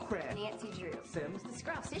of Warcraft. Nancy Drew. Sims. The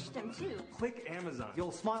Scruff System, too. Click Amazon.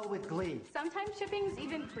 You'll smile with glee. Sometimes shipping's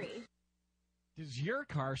even free. Does your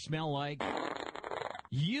car smell like?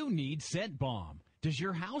 You need Scent Bomb. Does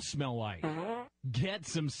your house smell like? Get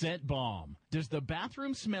some Scent Bomb. Does the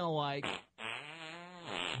bathroom smell like?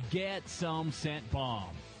 Get some Scent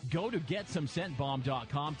Bomb. Go to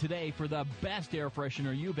GetSomeScentBomb.com today for the best air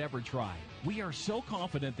freshener you've ever tried. We are so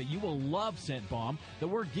confident that you will love Scent Bomb that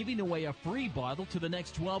we're giving away a free bottle to the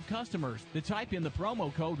next 12 customers that type in the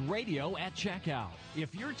promo code RADIO at checkout.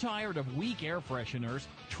 If you're tired of weak air fresheners,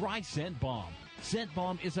 try Scent Bomb. Scent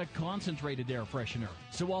Bomb is a concentrated air freshener,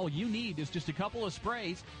 so all you need is just a couple of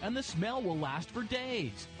sprays and the smell will last for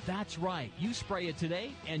days. That's right, you spray it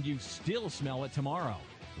today and you still smell it tomorrow.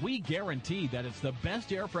 We guarantee that it's the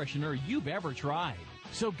best air freshener you've ever tried.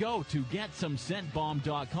 So go to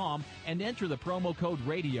GetSomeScentBomb.com and enter the promo code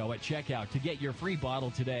RADIO at checkout to get your free bottle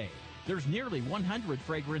today. There's nearly 100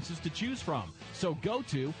 fragrances to choose from, so go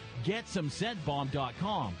to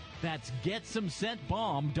GetSomeScentBomb.com. That's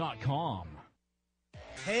GetSomeScentBomb.com.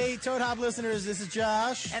 Hey, Toad Hop listeners, this is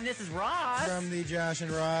Josh. And this is Ross. From the Josh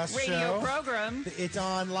and Ross Radio Show. program. It's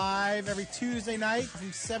on live every Tuesday night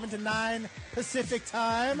from 7 to 9 Pacific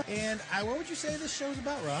time. And what would you say this show's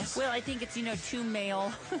about, Ross? Well, I think it's, two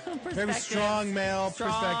male perspectives. Very strong male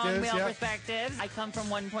perspectives. Perspectives. I come from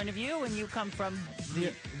one point of view, and you come from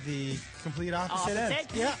the complete opposite end.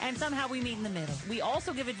 Yeah. And somehow we meet in the middle. We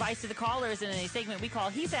also give advice to the callers in a segment we call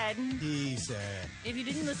He Said. He Said. If you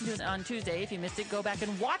didn't listen to it on Tuesday, if you missed it, go back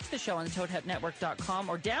and watch the show on the ToadHopNetwork.com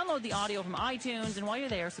or download the audio from iTunes. And while you're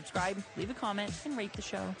there, subscribe, leave a comment, and rate the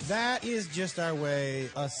show. That is just our way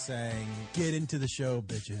of saying, get into the show,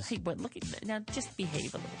 bitches. Hey, but look at now, just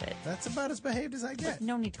behave a little bit. That's about as behaved as I get. But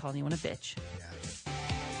no need to call anyone a bitch. Yeah.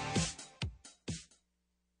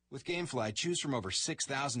 With GameFly, choose from over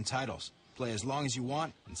 6,000 titles. Play as long as you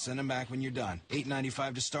want and send them back when you're done.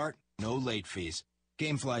 $8.95 to start, no late fees.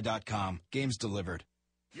 Gamefly.com. Games delivered.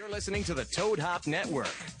 You're listening to the Toad Hop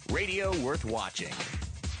Network, radio worth watching.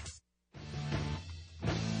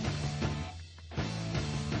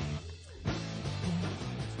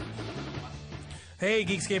 Hey,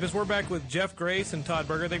 Geekscapists, we're back with Jeff Grace and Todd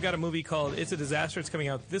Berger. They've got a movie called It's a Disaster. It's coming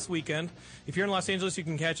out this weekend. If you're in Los Angeles, you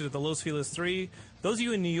can catch it at the Los Feliz 3. Those of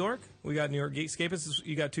you in New York, we got New York Geekscapists.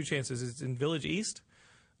 You got two chances. It's in Village East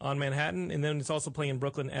on Manhattan, and then it's also playing in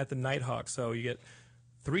Brooklyn at the Nighthawk. So you get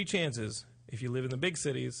 3 chances if you live in the big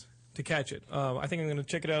cities to catch it. I think I'm going to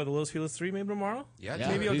check it out at the Los Feliz 3 maybe tomorrow. Yeah,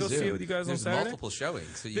 maybe I'll go see it with you guys on Saturday. There's multiple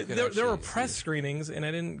showings, so you there were press screenings, and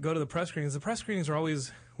I didn't go to the press screenings. The press screenings are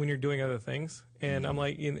always when you're doing other things, and I'm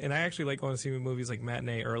like, and I actually like going to see movies like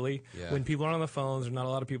matinee early when people are on the phones. There's not a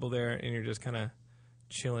lot of people there, and you're just kind of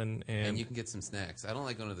chilling. And you can get some snacks. I don't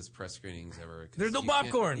like going to this press screenings ever. There's no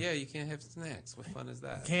popcorn. Yeah, you can't have snacks. What fun is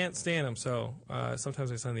that? Can't stand them. So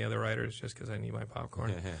sometimes I send the other writers just because I need my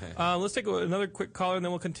popcorn. Let's take another quick caller, and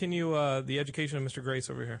then we'll continue the education of Mr. Grace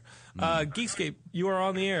over here. Geekscape, you are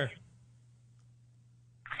on the air.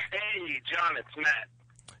 Hey, John, it's Matt.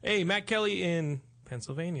 Hey, Matt Kelly in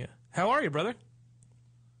Pennsylvania. How are you, brother?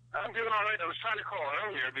 I'm doing all right. I was trying to call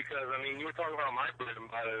earlier because, you were talking about my bread and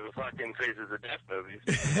butter, the fucking Faces of Death movies.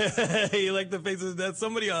 You like the Faces of Death?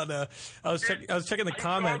 Somebody on, I was checking the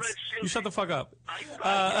comments. You shut the fuck up.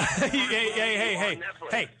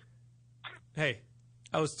 Hey.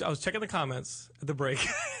 I was checking the comments at the break.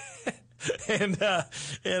 And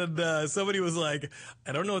somebody was like,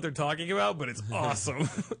 I don't know what they're talking about, but it's awesome.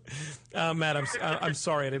 Matt, I'm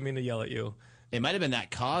sorry. I didn't mean to yell at you. It might have been that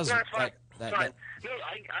cause. No, I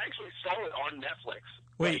actually saw it on Netflix.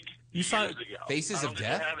 Wait, you saw it? Faces of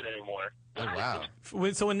Death? I don't have it anymore. Oh, wow.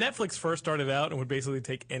 So when Netflix first started out and would basically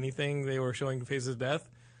take anything they were showing Faces of Death,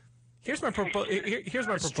 here's my proposal.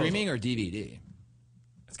 Streaming or DVD?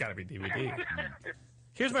 It's got to be DVD.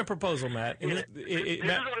 Here's my proposal, Matt. This is on DVD. It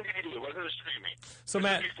wasn't a streaming. So,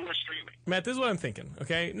 Matt, before streaming. Matt, this is what I'm thinking,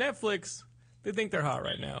 okay? Netflix, they think they're hot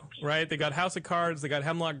right now, right? They got House of Cards. They got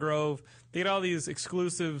Hemlock Grove. They got all these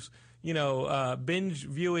exclusives, binge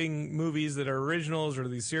viewing movies that are originals or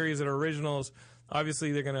these series that are originals.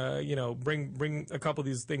 Obviously, they're going to, bring a couple of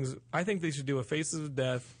these things. I think they should do a Faces of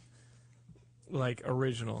Death,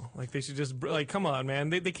 original. Like, they should just, come on, man.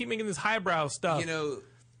 They keep making this highbrow stuff.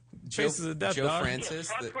 Faces of Death. Joe dog. Francis.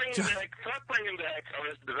 Fuck bringing back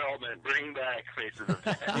Arrested Development. Bring back Faces of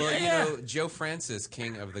Death. Well, you know, Joe Francis,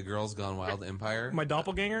 king of the Girls Gone Wild empire. My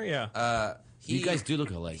doppelganger, yeah. You guys do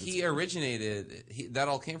look alike. He originated. That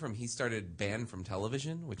all came from. He started Banned from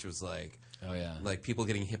Television, which was like, oh yeah, like people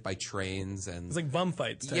getting hit by trains and it's like bum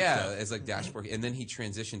fights. Type yeah, stuff. it's like dashboard. And then he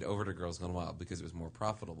transitioned over to Girls Gone Wild because it was more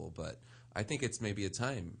profitable. But I think it's maybe a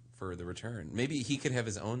time for the return. Maybe he could have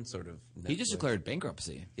his own sort of. Netflix. He just declared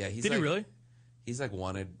bankruptcy. Yeah, he's Did he really? He's like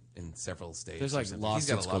wanted in several states. There's like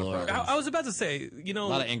lawsuits galore. I was about to say, you know, a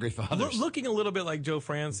lot of angry fathers. Looking a little bit like Joe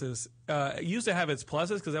Francis, it used to have its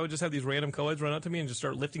pluses because I would just have these random co-eds run up to me and just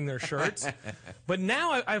start lifting their shirts. But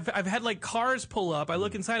now I've had like cars pull up. I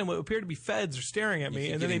look inside and what appear to be feds are staring at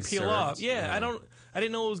me, and then they peel off. Yeah, I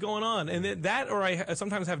didn't know what was going on, and that or I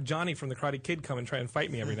sometimes have Johnny from the Karate Kid come and try and fight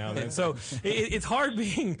me every now and then. So it's hard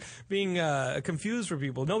being confused for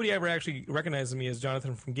people. Nobody ever actually recognizes me as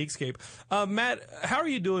Jonathan from Geekscape. Matt, how are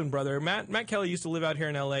you doing, brother? Matt Kelly used to live out here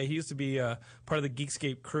in L.A. He used to be part of the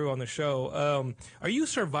Geekscape crew on the show. Are you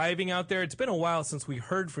surviving out there? It's been a while since we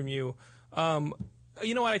heard from you.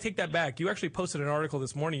 You know what? I take that back. You actually posted an article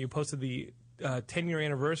this morning. You posted the 10-year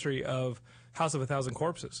anniversary of House of a Thousand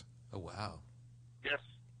Corpses. Oh, wow. Yes.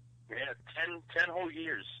 Yeah, 10 whole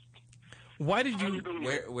years. Why did you...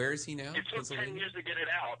 Where is he now? It took 10 years to get it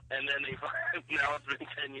out, and then now it's been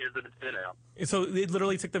 10 years that it's been out. So it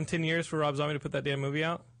literally took them 10 years for Rob Zombie to put that damn movie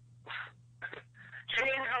out? Do you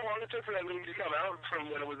remember how long it took for that movie to come out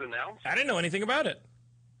from when it was announced? I didn't know anything about it.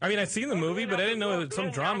 I mean, I'd seen the movie, but I didn't know it was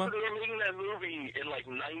some drama. They were making that movie in, like,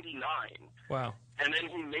 99. Wow. And then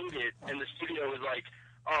he made it, and the studio was like,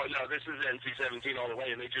 oh, no, this is NC-17 all the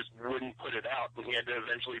way, and they just wouldn't put it out. And he had to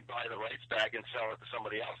eventually buy the rights back and sell it to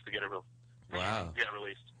somebody else to get it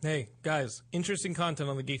released. Hey, guys, interesting content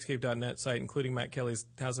on the Geekscape.net site, including Matt Kelly's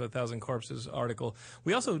House of a Thousand Corpses article.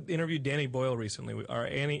 We also interviewed Danny Boyle recently.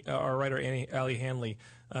 Our writer, Allie Hanley,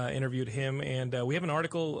 interviewed him, and we have an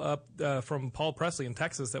article up from Paul Presley in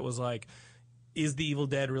Texas that was like, is The Evil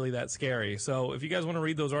Dead really that scary? So if you guys want to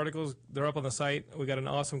read those articles, they're up on the site. We got an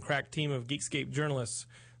awesome crack team of Geekscape journalists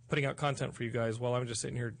putting out content for you guys while I'm just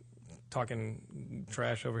sitting here talking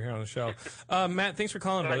trash over here on the show. Matt, thanks for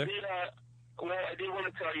calling, brother. I did want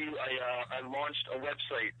to tell you I launched a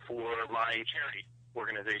website for my charity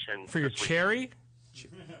organization. For your charity?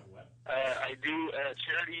 I do a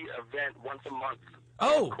charity event once a month.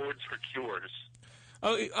 Oh. Chords for Cures.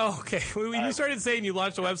 Oh, okay. When you started saying you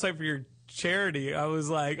launched a website for your charity, I was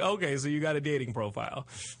like, okay, so you got a dating profile.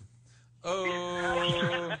 No, we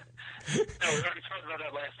already talked about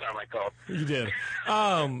that last time I called. You did.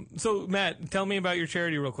 So, Matt, tell me about your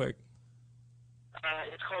charity real quick.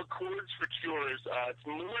 It's called Chords for Cures. It's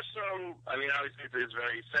more so, I mean, obviously it's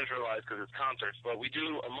very centralized because it's concerts, but we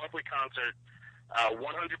do a monthly concert. 100%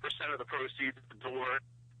 of the proceeds at the door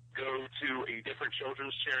go to a different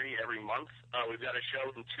children's charity every month. We've got a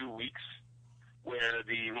show in 2 weeks where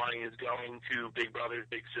the money is going to Big Brothers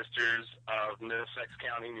Big Sisters of Middlesex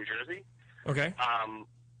County, New Jersey. Okay.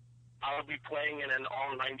 I'll be playing in an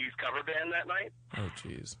all-90s cover band that night. Oh,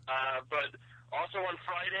 jeez. But also on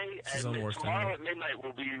Friday and tomorrow at midnight,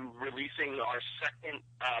 we'll be releasing our second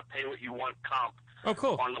Pay What You Want comp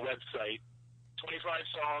on the website. 25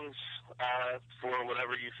 songs for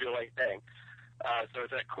whatever you feel like paying. So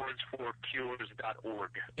it's at chordsforcures.org.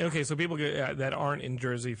 Okay, so people that aren't in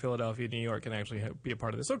Jersey, Philadelphia, New York can actually be a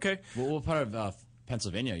part of this. Okay. Well, what part of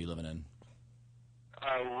Pennsylvania are you living in?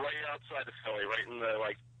 Right outside of Philly, right in the,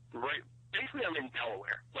 basically I'm in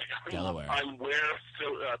Delaware. Delaware. I'm where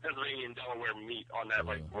Pennsylvania and Delaware meet on that,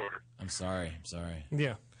 border. I'm sorry.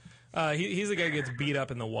 Yeah. He's the guy who gets beat up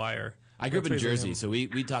in The Wire. I grew up in Jersey, so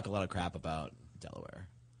we talk a lot of crap about Delaware.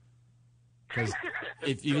 Because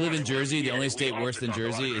if you live in Jersey, the only state worse than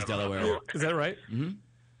Jersey is Delaware. Is that right? Mm-hmm.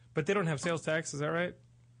 But they don't have sales tax, is that right?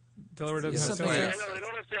 Delaware doesn't have sales tax? No, they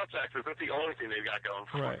don't have sales taxes. That's the only thing they've got going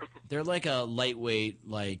for them. Right. They're like a lightweight,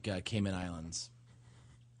 Cayman Islands.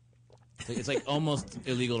 It's like almost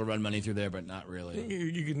illegal to run money through there, but not really.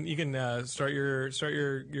 You can start your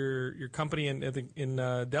company in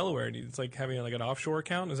Delaware. And it's like having like an offshore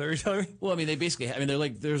account. Is that what you're telling me? Well, I mean, they're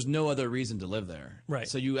like, there's no other reason to live there, right?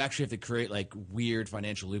 So you actually have to create like weird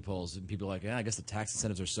financial loopholes, and people are like, I guess the tax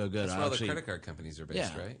incentives are so good. That's where all the credit card companies are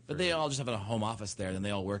based, right? But they all just have a home office there, and then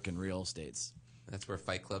they all work in real estates. That's where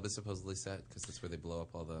Fight Club is supposedly set, because that's where they blow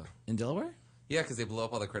up all the in Delaware. Yeah, because they blow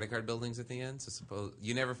up all the credit card buildings at the end. So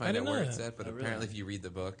you never find out where it's at, but apparently if you read the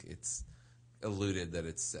book, it's alluded that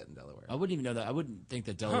it's set in Delaware. I wouldn't even know that. I wouldn't think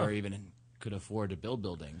that Delaware even could afford to build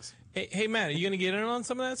buildings. Hey, Matt, are you going to get in on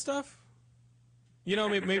some of that stuff? You know,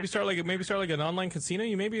 maybe start like an online casino.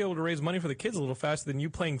 You may be able to raise money for the kids a little faster than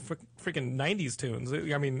you playing freaking '90s tunes.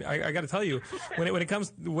 I mean, I got to tell you, when it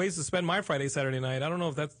comes to ways to spend my Friday, Saturday night, I don't know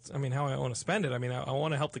if that's, I mean, how I want to spend it. I mean, I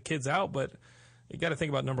want to help the kids out, but you got to think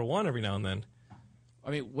about number one every now and then.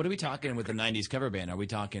 I mean, what are we talking with the '90s cover band? Are we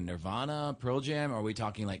talking Nirvana, Pearl Jam, or are we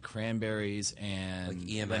talking like Cranberries and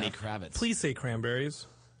EMF? Lenny Kravitz? Please say Cranberries.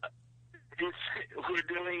 We're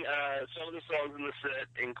doing some of the songs in the set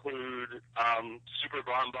include Super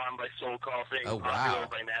Bomb Bomb by Soul Coughing, Oh, wow. Popular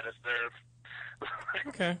by Natasurf.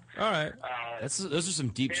 Okay, all right, Those are some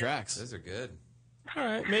deep tracks. Those are good. all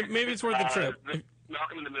right. Maybe it's worth the trip. The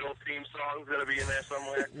Malcolm in the Middle theme song's gonna be in there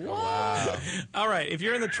somewhere. Wow. All right, if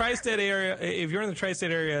you're in the tri-state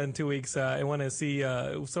area, in 2 weeks and want to see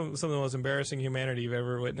some of the most embarrassing humanity you've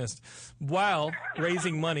ever witnessed, while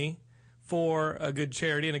raising money for a good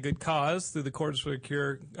charity and a good cause through the Chords for a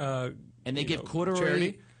Cure, And they give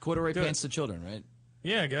charity. corduroy Do it. pants to children, right?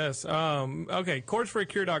 Yeah, I guess. Okay,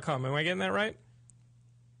 chordsforacure.com. Am I getting that right?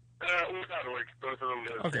 That'll work. Both of them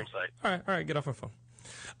go to the same site. All right. Get off my phone.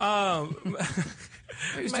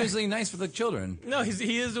 He's doing something nice for the children. No,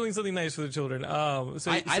 he is doing something nice for the children.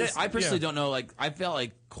 I personally don't know. Like, I felt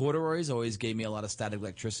like corduroys always gave me a lot of static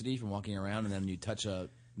electricity from walking around, and then you touch a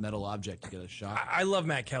metal object to get a shock. I love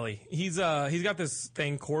Matt Kelly. He's got this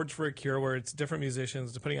thing, Chords for a Cure, where it's different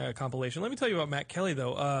musicians putting out a compilation. Let me tell you about Matt Kelly,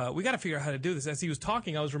 though. We got to figure out how to do this. As he was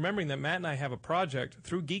talking, I was remembering that Matt and I have a project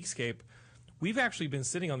through Geekscape. We've actually been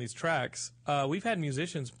sitting on these tracks. We've had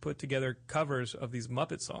musicians put together covers of these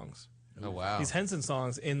Muppet songs. Oh, wow. These Henson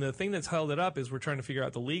songs. And the thing that's held it up is we're trying to figure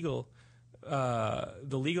out the legal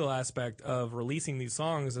aspect of releasing these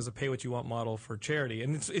songs as a pay-what-you-want model for charity.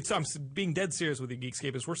 And I'm being dead serious with you,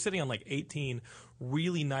 Geekscape. We're sitting on like 18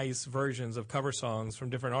 really nice versions of cover songs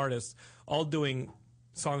from different artists, all doing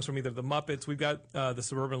songs from either the Muppets. We've got the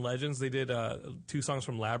Suburban Legends. They did 2 songs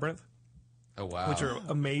from Labyrinth. Oh, wow. Which are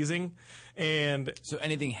amazing. And so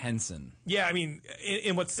anything Henson. Yeah, I mean,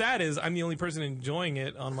 and what's sad is I'm the only person enjoying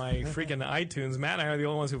it on my freaking iTunes. Matt and I are the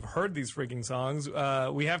only ones who've heard these freaking songs.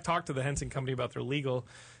 We have talked to the Henson company about their legal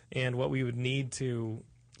and what we would need to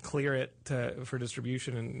clear it for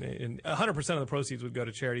distribution, and 100% of the proceeds would go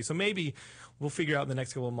to charity. So maybe we'll figure out in the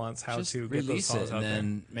next couple of months how Just to get those release songs it out and there.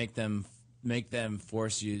 then make them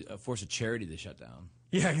force a charity to shut down.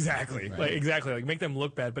 Yeah, exactly. Right. Like make them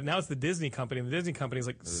look bad. But now it's the Disney company, and the Disney company is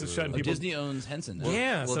like shutting people. Disney owns Henson now.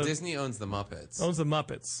 Yeah, Well, so Disney owns the Muppets. owns the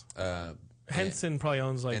Muppets. Henson probably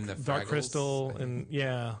owns like and the Dark Fraggles, Crystal I and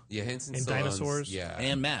Henson and still owns- dinosaurs. yeah.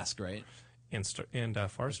 And Mask, right? And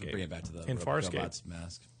Farscape. Bring it back to the and Farscape. robots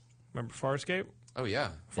Mask. Remember Farscape? Oh yeah,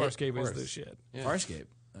 Farscape of is course. the shit. Yeah. Farscape.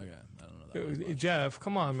 Okay, I don't know that. Jeff,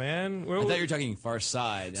 come on, man. I thought you were talking Far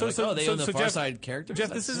Side. They own the Far Jeff, Side characters. Jeff,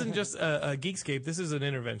 this isn't just a Geekscape. This is an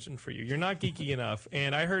intervention for you. You're not geeky enough.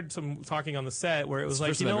 And I heard some talking on the set where it was It's the like,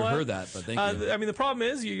 first you time know I've what? heard that, but thank you. I mean, the problem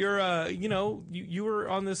is you were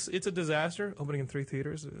on this. It's a Disaster opening in 3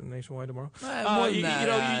 theaters nationwide tomorrow. More than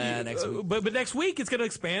that, next week. But next week it's going to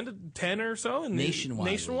expand to 10 or so and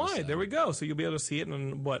Nationwide. There we go. So you'll be able to see it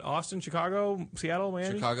in Austin, Chicago, Seattle,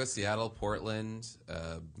 Miami. Chicago, Seattle, Portland,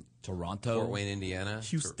 Toronto, Fort Wayne, Indiana,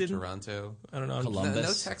 Houston, Toronto. I don't know.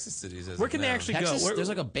 Columbus. No Texas cities. as Where of can they now. actually Texas, go? there's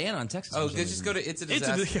like a ban on Texas. Oh, for some just go reason. to It's a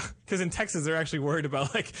Disaster. Because in Texas they're actually worried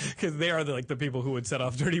about because they are the people who would set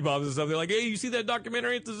off dirty bombs and stuff. They're like, hey, you see that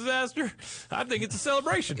documentary? It's a disaster. I think it's a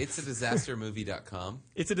celebration. It's a disastermovie.com.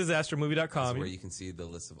 It's a disastermovie.com. That's where you can see the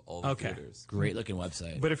list of all the theaters. Great looking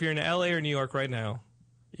website. But if you're in LA or New York right now,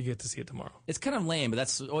 you get to see it tomorrow. It's kind of lame, but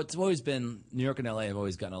it's always been New York and LA have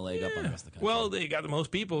always gotten a leg up on the rest of the country. Well, they got the most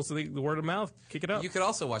people, so the word of mouth, kick it up. You could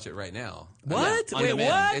also watch it right now. What? On Wait,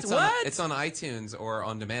 demand. what? It's on iTunes or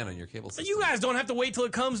on demand on your cable system. You guys don't have to wait till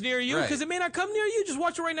it comes near you Right. because it may not come near you. Just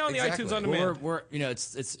watch it right now on Exactly. the iTunes on demand. We're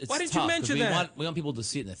it's Why didn't tough, you 'cause mention we that? We want people to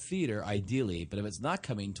see it in the theater, ideally, but if it's not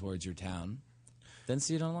coming towards your town, then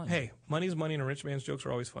see it online. Hey, money's money, and a rich man's jokes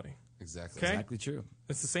are always funny. Exactly. Okay? Exactly true.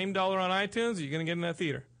 It's the same dollar on iTunes you're going to get in that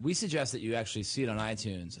theater. We suggest that you actually see it on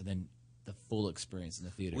iTunes and then the full experience in the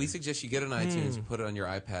theater. We suggest you get on iTunes, put it on your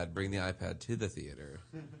iPad, bring the iPad to the theater,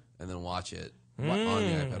 and then watch it on the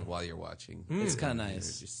iPad while you're watching. It's kind of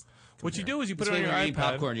nice. Just What you do is you put It's it on when your you're eating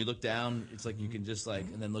iPad. popcorn, you look down. It's like you can just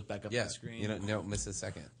and then look back up yeah, at the screen. you don't miss a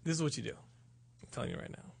second. This is what you do. I'm telling you right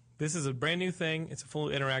now. This is a brand new thing. It's a full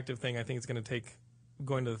interactive thing. I think it's going to take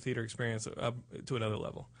going to the theater experience up to another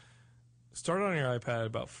level. Start on your iPad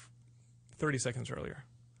about 30 seconds earlier.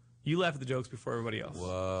 You laugh at the jokes before everybody else.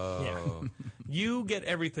 Whoa. Yeah. You get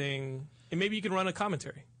everything, and maybe you can run a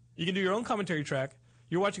commentary. You can do your own commentary track.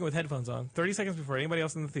 You're watching it with headphones on, 30 seconds before anybody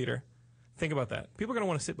else in the theater. Think about that. People are going to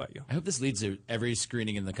want to sit by you. I hope this leads to every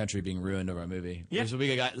screening in the country being ruined over a movie. Yeah. So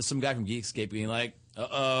we got some guy from Geekscape being like,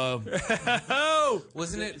 "Uh-oh." Oh!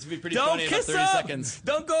 Wasn't it? It's be pretty Don't funny in about kiss 30 up! seconds.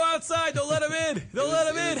 Don't go outside. Don't let him in. Don't let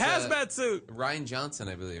him in. Hazmat suit. Ryan Johnson,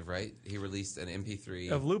 I believe, right? He released an MP3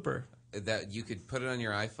 Of Looper. that you could put it on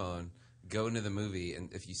your iPhone, go into the movie,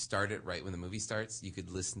 and if you start it right when the movie starts, you could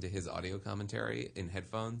listen to his audio commentary in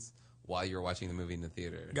headphones while you're watching the movie in the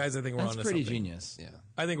theater. Guys, I think we're That's onto pretty something. genius. Yeah.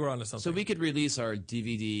 I think we're onto something. So we could release our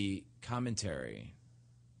DVD commentary.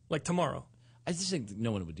 Like tomorrow. I just think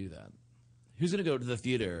no one would do that. Who's going to go to the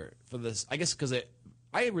theater for this? I guess because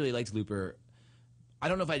I really liked Looper. I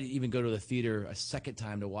don't know if I'd even go to the theater a second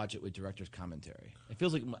time to watch it with director's commentary. It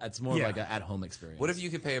feels like it's more Yeah. like an at-home experience. What if you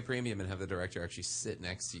could pay a premium and have the director actually sit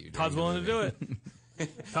next to you? Todd's willing to do it.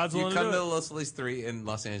 Todd's You willing come to to do it. Los Feliz 3 in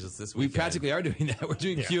Los Angeles this We weekend. practically are doing that. We're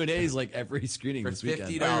doing Yeah. Q&As like every screening For this weekend.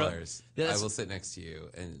 $50, Yeah, I that's- will sit next to you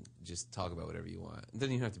and just talk about whatever you want. It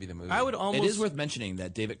doesn't even have to be the movie. I would almost. It is worth mentioning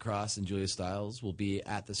that David Cross and Julia Stiles will be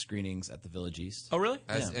at the screenings at the Village East. Oh, really?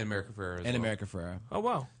 As Yeah. in America Ferrera as And well. America Ferrera. Oh,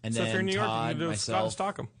 wow. And so then if you're in New York, Todd, you can do myself,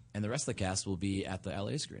 Stockholm. and the rest of the cast will be at the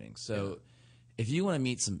LA screenings. So if you want to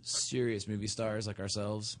meet some serious movie stars like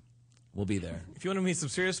ourselves, we'll be there. If you want to meet some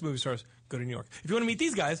serious movie stars, go to New York. If you want to meet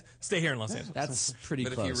these guys, stay here in Los Angeles. That's pretty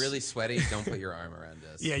But close. if you're really sweaty, don't put your arm around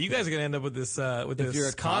us. Yeah, you guys are going to end up with this if this you're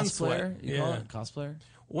a con cosplayer, sweat. you call it cosplayer?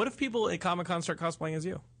 What if people at Comic-Con start cosplaying as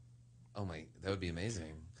you? Oh my, that would be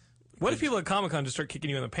amazing. What if people at Comic-Con just start kicking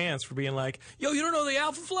you in the pants for being like, yo, you don't know the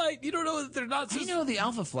Alpha Flight. You don't know that they're not... I know the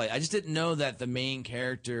Alpha Flight. I just didn't know that the main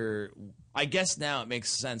character... I guess now it makes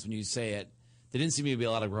sense when you say it. There didn't seem to be a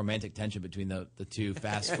lot of romantic tension between the two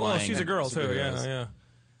fast-flying... Well, she's a girl, too. superheroes. Yeah.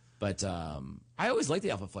 But I always liked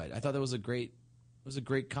the Alpha Flight. I thought that was a great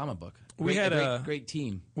comic book. We had a great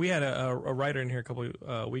team. We had a writer in here a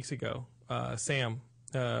couple weeks ago, Sam.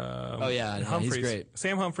 Humphreys. he's great.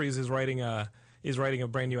 Sam Humphreys is writing a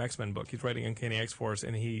brand new X-Men book. He's writing Uncanny X-Force,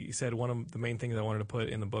 and he said one of the main things I wanted to put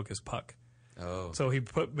in the book is Puck. Oh. So he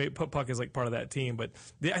put Puck as like part of that team. But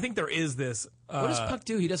I think there is this. What does Puck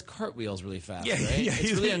do? He does cartwheels really fast. Yeah, right? yeah,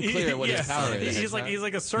 It's really unclear what his power is. He's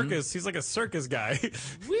like a circus. He's like a circus guy.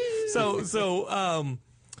 So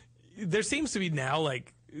there seems to be now,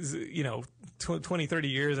 like, 20, 30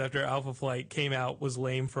 years after Alpha Flight came out, was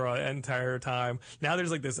lame for an entire time. Now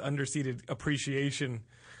there's like this underseated appreciation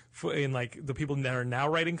in like the people that are now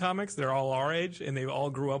writing comics. They're all our age, and they all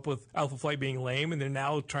grew up with Alpha Flight being lame, and they're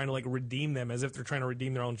now trying to like redeem them as if they're trying to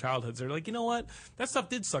redeem their own childhoods. They're like, you know what? That stuff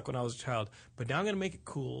did suck when I was a child, but now I'm going to make it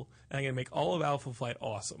cool, and I'm going to make all of Alpha Flight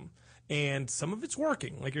awesome. And some of it's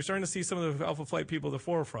working. Like, you're starting to see some of the Alpha Flight people at the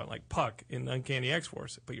forefront, like Puck in Uncanny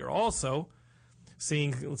X-Force. But you're also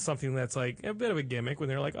seeing something that's like a bit of a gimmick when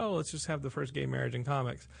they're like, oh, let's just have the first gay marriage in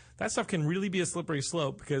comics. That stuff can really be a slippery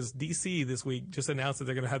slope, because DC this week just announced that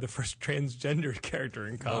they're going to have the first transgender character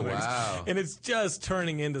in comics. Oh, wow. And it's just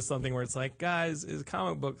turning into something where it's like, guys, is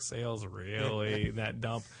comic book sales really that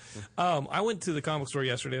dump? I went to the comic store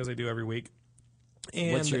yesterday, as I do every week.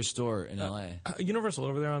 And What's your store in LA? Universal,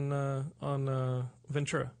 over there on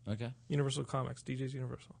Ventura. Okay. Universal Comics, DJ's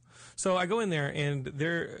Universal. So I go in there, and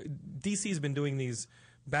DC's been doing these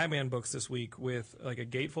Batman books this week with like a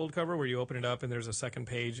gatefold cover where you open it up and there's a second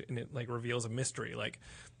page and it like reveals a mystery. Like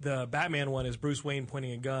the Batman one is Bruce Wayne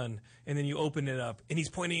pointing a gun, and then you open it up and he's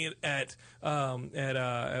pointing it at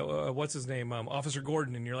what's his name, Officer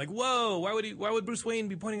Gordon, and you're like, whoa, why would Bruce Wayne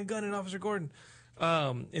be pointing a gun at Officer Gordon?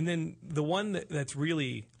 And then the one that's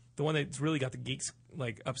really got the geeks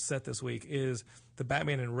like upset this week is the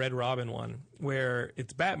Batman and Red Robin one, where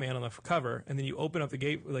it's Batman on the cover, and then you open up the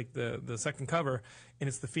gate, like the second cover, and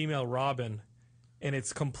it's the female Robin, and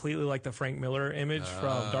it's completely like the Frank Miller image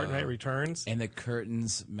from Dark Knight Returns. And the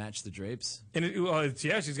curtains match the drapes. And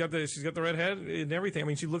she's got the red head and everything. I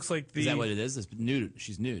mean, she looks like the. Is that what it is? It's nude.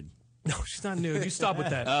 She's nude. No, she's not nude. You stop with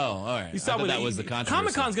that. Oh, all right. You stop I thought with that was the controversy.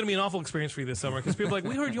 Comic-Con's going to be an awful experience for you this summer, because people are like,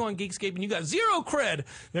 we heard you on Geekscape and you got zero cred.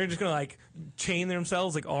 They're just going to like chain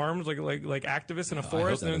themselves like arms, like activists in a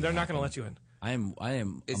forest, and they're not going to let you in. I am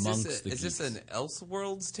amongst the Is this an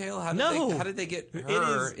Elseworlds tale? How did they get It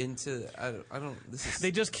her is- into? I don't. This is. They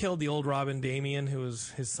just killed the old Robin, Damien, who was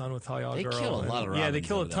his son with Talia al They Ghul. kill a lot of Yeah, they Robins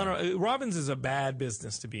kill a over ton of Robins. Is a bad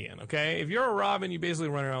business to be in. Okay, if you're a Robin, you basically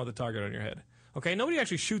run around with a target on your head. Okay, nobody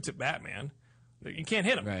actually shoots at Batman. You can't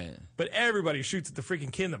hit him. Right. But everybody shoots at the freaking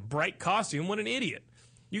kid in the bright costume. What an idiot.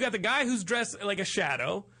 You got the guy who's dressed like a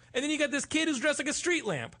shadow, and then you got this kid who's dressed like a street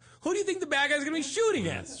lamp. Who do you think the bad guy's going to be shooting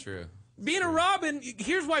at? That's true. Being a Robin,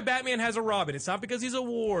 here's why Batman has a Robin. It's not because he's a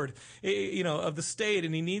ward, of the state,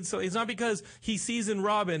 and he needs. So it's not because he sees in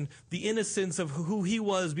Robin the innocence of who he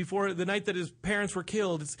was before the night that his parents were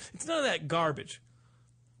killed. It's none of that garbage.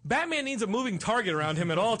 Batman needs a moving target around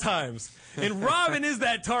him at all times, and Robin is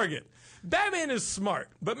that target. Batman is smart,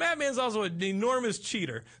 but Batman's also an enormous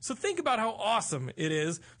cheater. So think about how awesome it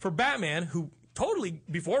is for Batman, who totally,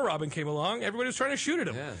 before Robin came along, everybody was trying to shoot at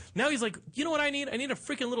him. Yeah. Now he's like, you know what I need? I need a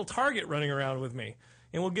freaking little target running around with me.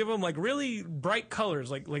 And we'll give him like really bright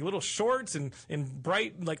colors, like little shorts and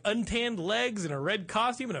bright like untanned legs and a red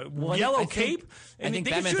costume and a yellow cape. I think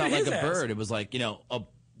Batman's not like a bird. It was like,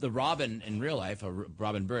 the Robin in real life, a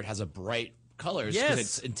Robin bird, has a bright colors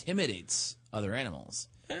because it intimidates other animals.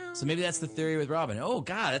 So maybe that's the theory with Robin. Oh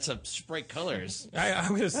God, that's a bright colors.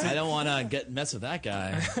 I'm gonna say, I don't want to mess with that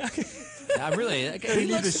guy. I really. You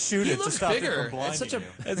need to shoot it to stop it bigger. from blinding you.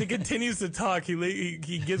 As he continues to talk,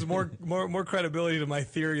 he gives more credibility to my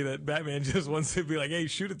theory that Batman just wants to be like, hey,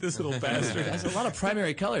 shoot at this little bastard. That's a lot of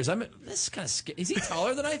primary colors. This is kind of scary. Is he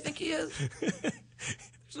taller than I think he is?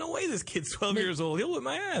 There's no way this kid's 12 years old. He'll whip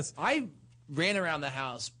my ass. I ran around the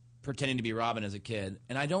house pretending to be Robin as a kid,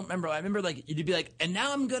 and I don't remember. I remember like you'd be like, and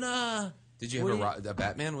now I'm gonna. Did you have a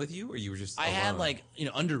Batman with you, or you were just? I alone? had like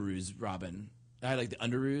underoos Robin. I had like the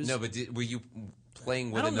underoos. No, but were you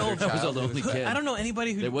playing with I don't another know if child? I was a lonely kid. I don't know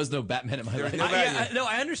anybody who. There was no Batman in my life.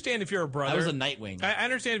 I understand if you're a brother. I was a Nightwing. I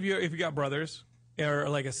understand if you got brothers or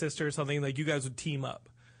like a sister or something, like you guys would team up.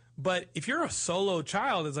 But if you're a solo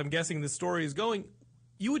child, as I'm guessing the story is going,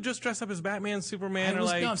 you would just dress up as Batman, Superman, or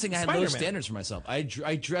like no, I'm saying I had Spider-Man. low standards for myself. I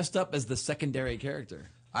dressed up as the secondary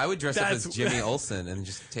character. I would dress up as Jimmy Olsen and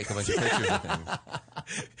just take a bunch of pictures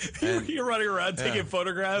with him. You're running around taking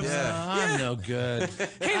photographs. I'm no good.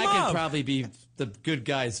 Hey, I Mom. could probably be the good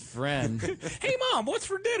guy's friend. Hey, Mom, what's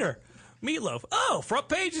for dinner? Meatloaf. Oh, front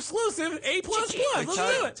page exclusive, A++. Let's do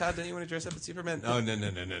it. Todd, don't you want to dress up as Superman? Oh, no.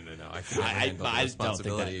 I can't handle the I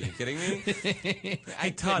responsibility. Are you kidding me?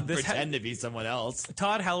 Hey, Todd, pretend to be someone else.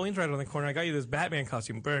 Todd, Halloween's right on the corner. I got you this Batman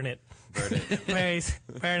costume. Burn it. Burn it. Please,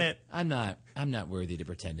 burn it. I'm not worthy to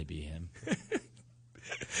pretend to be him.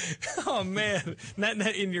 Oh man, not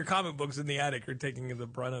in your comic books in the attic. You're taking the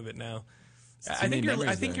brunt of it now. I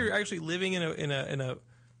think you're actually living in a.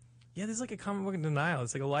 Yeah, there's like a comic book denial.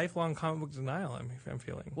 It's like a lifelong comic book denial. I'm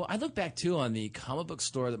feeling. Well, I look back too on the comic book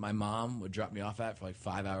store that my mom would drop me off at for like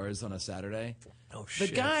 5 hours on a Saturday. Oh shit!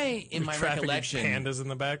 The guy in my recollection, pandas in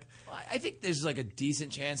the back. I think there's like a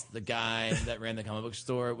decent chance that the guy that ran the comic book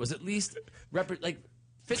store was at least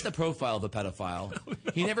fit the profile of a pedophile. Oh,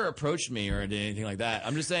 no. He never approached me or did anything like that.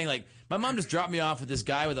 I'm just saying, like, my mom just dropped me off with this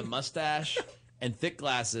guy with a mustache and thick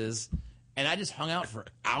glasses, and I just hung out for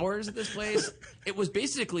hours at this place. It was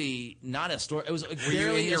basically not a store. It was like Were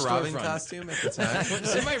you in your Robin costume at the time? I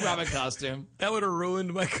was in my Robin costume. That would have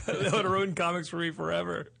ruined comics for me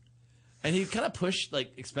forever. And he kind of pushed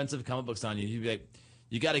like expensive comic books on you. He'd be like,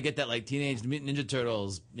 "You got to get that like Teenage Mutant Ninja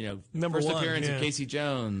Turtles, Number first one, appearance yeah. of Casey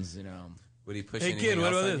Jones, Would he push Hey anything kid,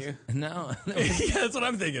 what else about on this? you? No. Yeah, that's what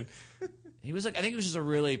I'm thinking. He was like, I think he was just a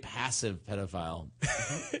really passive pedophile.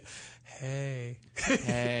 Hey.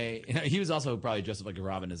 He was also probably dressed up like a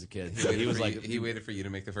Robin as a kid. He waited for you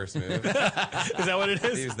to make the first move. Is that what it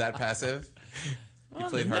is? He was that passive. He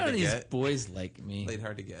played none hard of to these get. boys like me. Played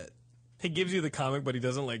hard to get. He gives you the comic, but he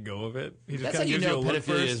doesn't let go of it. He just That's how kind you of gives know you a look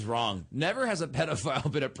pedophilia first. is wrong. Never has a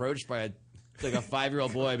pedophile been approached by a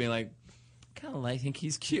 5-year-old boy being like, kind of think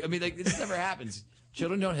he's cute. I mean, like, this never happens.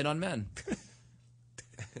 Children don't hit on men.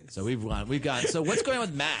 So we've gone. So what's going on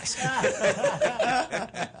with Mask?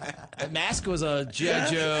 Mask was a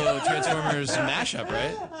G.I. Joe Transformers mashup,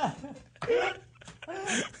 right?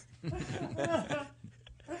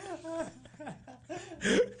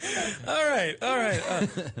 All right.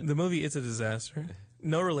 The movie It's a Disaster.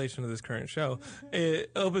 No relation to this current show.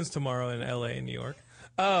 It opens tomorrow in L.A. and New York.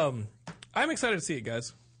 I'm excited to see it,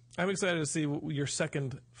 guys. I'm excited to see your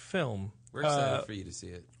second film. We're excited for you to see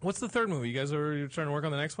it. What's the third movie? You guys are trying to work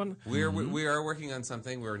on the next one? We are working on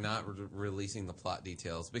something. We're not releasing the plot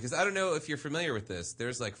details because I don't know if you're familiar with this.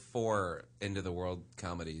 There's like 4 End of the World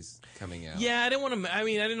comedies coming out. Yeah, I didn't want to. I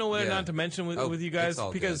mean, I didn't know whether or not to mention with you guys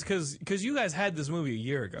because you guys had this movie a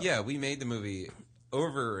year ago. Yeah, we made the movie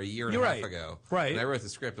over a year and You're a right. half ago. Right. And I wrote the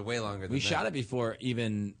script way longer than We that. shot it before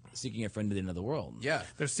even Seeking a Friend to the End of the World. Yeah.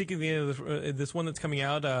 They're seeking the end of this one that's coming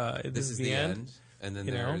out. This is the end. And then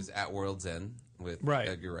You know? there's At World's End, with Right.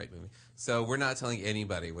 Edgar Wright movie. So we're not telling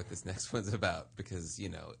anybody what this next one's about because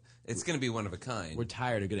it's going to be one of a kind. We're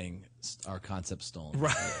tired of getting our concept stolen.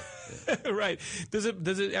 Right. Right. Does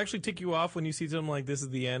it actually tick you off when you see something like this is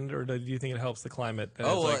the end, or do you think it helps the climate? And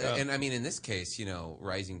Oh, it's well, like, and I mean, in this case,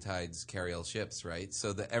 rising tides carry all ships, right?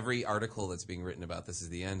 So every article that's being written about this is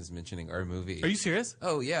the end is mentioning our movie. Are you serious?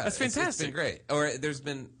 Oh, yeah. That's It's fantastic. been great. Or there's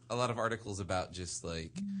been a lot of articles about just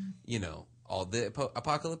all the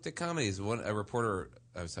apocalyptic comedies. A reporter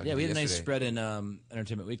I was talking Yeah, to we had a nice yesterday, spread in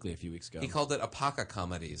Entertainment Weekly a few weeks ago. he called it apoca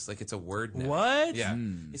comedies, like it's a word now. What? Yeah.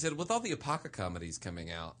 He said, with all the apoca comedies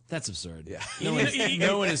coming out. That's absurd. Yeah. No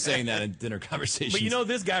one is saying that in dinner conversations. But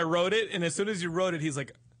this guy wrote it, and as soon as you wrote it, he's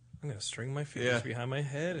like, I'm going to string my fingers Yeah. behind my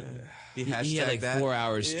head. And He He had like that. 4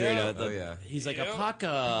 hours straight Yeah. out. Oh, yeah. He's like,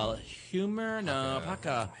 apoca humor? No,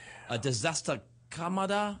 apoca a disaster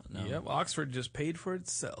comedy? No. Yep, Oxford just paid for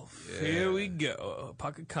itself. Here we go.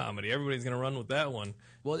 Pocket comedy. Everybody's going to run with that one.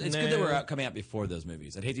 Well, it's good that we're coming out before those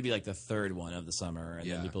movies. I'd hate to be like the third one of the summer, and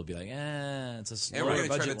then people would be like, it's a slower And we're going to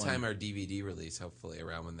try budget to time one. our DVD release, hopefully,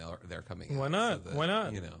 around when they're coming out. Why not? so that, Why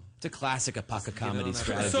not? It's a classic apoca comedy that's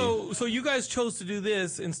strategy. So you guys chose to do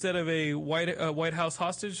this instead of a White House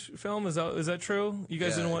hostage film. Is that true? You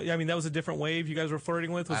guys Yeah. didn't want. I mean, that was a different wave you guys were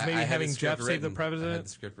flirting with. Was I maybe had having the Jeff script save the written. I had president. the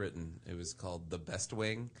script written. It was called The Best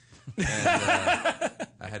Wing. And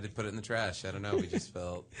I had to put it in the trash. I don't know. We just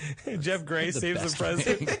felt. Jeff Gray saves the best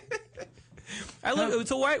president. I love.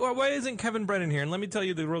 So why isn't Kevin Brennan here? And let me tell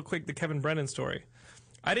you real quick the Kevin Brennan story.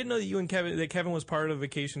 I didn't know that Kevin was part of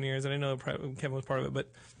Vacationeers. I didn't know Kevin was part of it,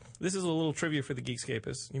 but this is a little trivia for the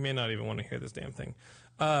Geekscapists. You may not even want to hear this damn thing.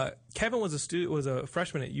 Kevin was a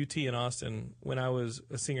freshman at UT in Austin when I was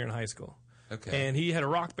a senior in high school. Okay. And he had a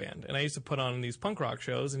rock band, and I used to put on these punk rock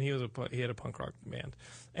shows, and he had a punk rock band,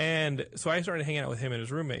 and so I started hanging out with him and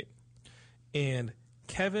his roommate, and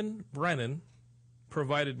Kevin Brennan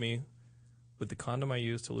provided me with the condom I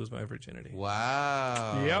used to lose my virginity.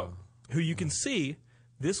 Wow. Yep. Who you can see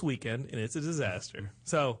this weekend, and it's a disaster.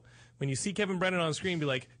 So when you see Kevin Brennan on screen, be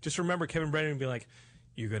like, just remember Kevin Brennan and be like,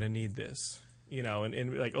 you're gonna need this.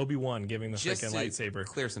 And like Obi-Wan giving the Just freaking to lightsaber.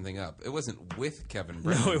 clear something up, it wasn't with Kevin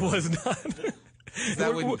Brennan. No, it was not.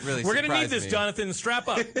 That wouldn't really We're gonna need surprise this, me. Jonathan. Strap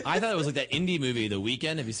up. I thought it was like that indie movie, The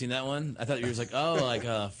Weeknd. Have you seen that one? I thought you were just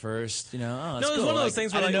like, first, that's No, it's cool. one of those Like,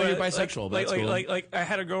 things I where didn't know like, you're bisexual, but like, that's cool. like I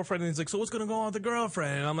had a girlfriend, and he's like, so what's going to go on with the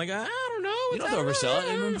girlfriend? And I'm like, I don't know. You don't have to oversell it.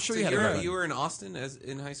 I'm sure you had a girlfriend. You were in Austin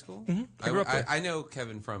in high school? Mm-hmm. I grew up there. I know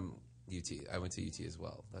Kevin from UT. I went to UT as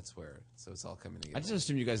well. That's where, so it's all coming together. I just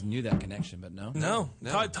assumed you guys knew that connection, but no. No.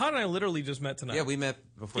 Todd and I literally just met tonight. Yeah, we met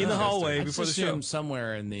before in the show hallway started. before the I just show. assumed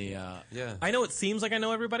somewhere in the. Yeah. I know it seems like I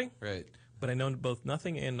know everybody, Right. but I know both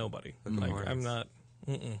nothing and nobody. Hook 'em Like, horns. I'm not.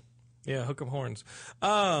 Yeah, hook 'em horns.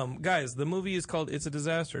 Guys, the movie is called It's a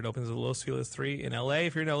Disaster. It opens at Los Feliz 3 in L.A.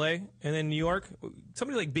 if you're in L.A. And then New York,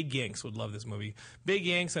 somebody like Big Yanks would love this movie. Big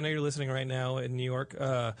Yanks, I know you're listening right now in New York.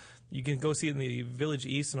 You can go see it in the Village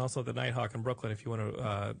East and also at the Nighthawk in Brooklyn if you want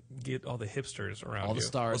to get all the hipsters around All the you.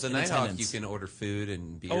 stars. Well, the in Nighthawk, attendance. you can order food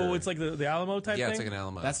and beer. Oh, it's like the Alamo type Yeah, thing? it's like an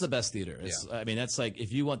Alamo. That's the best theater. I mean, that's like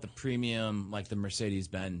if you want the premium, like the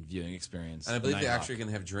Mercedes-Benz viewing experience. And I believe the they're Nighthawk. actually going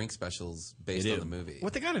to have drink specials based They on do. the movie.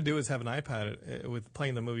 What they got to do is have an iPad with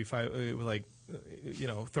playing the movie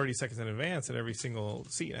 30 seconds in advance at every single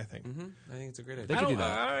seat, I think. Mm-hmm. I think it's a great idea. They could do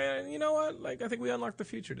that. You know what? Like, I think we unlocked the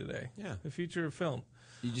future today. Yeah. The future of film.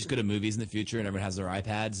 You just go to movies in the future, and everyone has their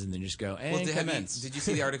iPads, and then just go. And Did you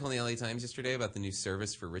see the article in the LA Times yesterday about the new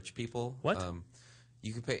service for rich people? What?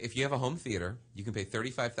 You can pay if you have a home theater. You can pay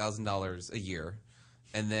 $35,000 a year,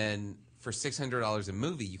 and then for $600 a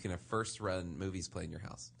movie, you can have first-run movies play in your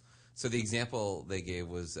house. So the example they gave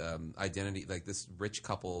was Identity. Like this rich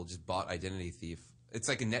couple just bought Identity Thief. It's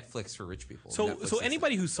like a Netflix for rich people. So Netflix is-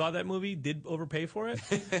 anybody who saw that movie did overpay for it,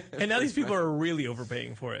 and now these people are really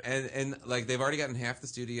overpaying for it. And like they've already gotten half the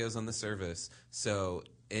studios on the service. So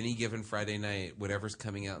any given Friday night, whatever's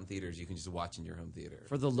coming out in theaters, you can just watch in your home theater.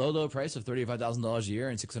 for the low price of $35,000 a year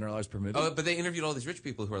and $600 per movie. Oh, but they interviewed all these rich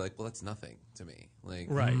people who are like, well, that's nothing to me. Like,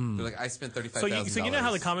 Right. They're like, I spent $35,000. So you know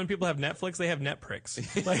how the common people have Netflix? They have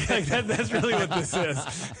Netpricks. like that's really what this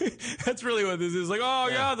is. That's really what this is. Like, oh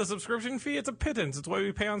yeah, the subscription fee, it's a pittance. It's what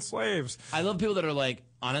we pay on slaves. I love people that are like,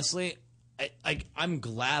 honestly, I'm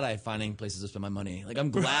glad I'm finding places to spend my money. Like,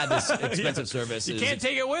 I'm glad this expensive service You is. can't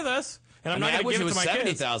take it with us, and I'm not I going to wish give it it was to my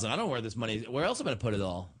kids. $70,000. I don't know where this money. Where else am I going to put it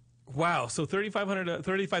all? Wow, so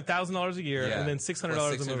 $35,000 a year, and then $600 a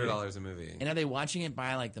movie. $600 a movie. And are they watching it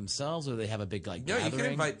by like themselves, or they have a big like No, you gathering?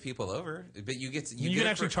 can invite people over, but you get You get can it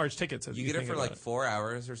actually for- charge tickets as You you get it think for about like it. 4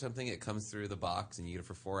 hours or something. It comes through the box, and you get it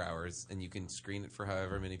for 4 hours, and you can screen it for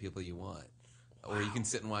however many people you want. or you can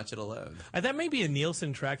sit and watch it alone. That may be a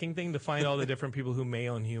Nielsen tracking thing to find all the different people who may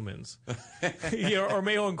own humans, or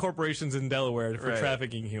may own corporations in Delaware for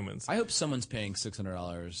trafficking humans. I hope someone's paying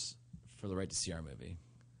 $600 for the right to see our movie.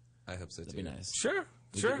 I hope so too. That'd be nice. Sure.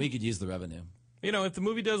 We could use the revenue. If the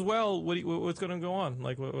movie does well, what's going to go on?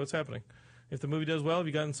 Like, what's happening? If the movie does well, have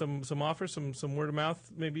you gotten some offers, some word of mouth,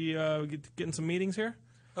 maybe getting some meetings here?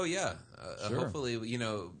 Oh, yeah. Sure. Hopefully,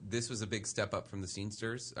 this was a big step up from The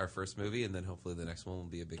Scenesters, our first movie, and then hopefully the next one will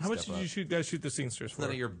be a big step up. How much did you guys shoot The Scenesters for?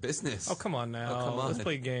 None of your business. Oh, come on now. Oh, come on. Let's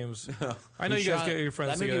play games. I know you guys get your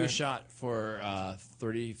friends That movie together. was shot for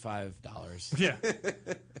 $35. Yeah.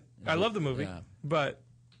 I love the movie, but...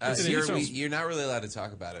 you're not really allowed to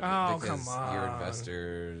talk about it because come on. you're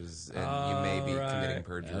investors and you may be committing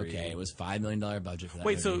perjury. Okay, it was $5 million budget for that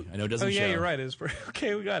Wait, movie. I know it doesn't show. you're right.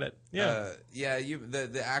 Okay, we got it. Yeah.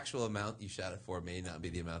 The actual amount you shot it for may not be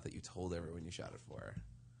the amount that you told everyone you shot it for.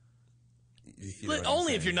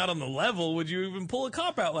 Only if you're not on the level would you even pull a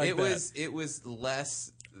cop out like that. It was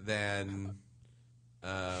less than...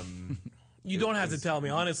 you don't have to tell me.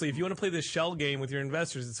 Honestly, if you want to play this shell game with your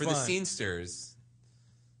investors, it's for fine. The Scenesters...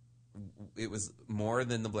 It was more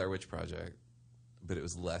than the Blair Witch Project, but it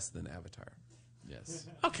was less than Avatar. Yes.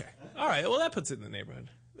 Okay. All right. Well, that puts it in the neighborhood.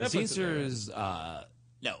 The Scenesters,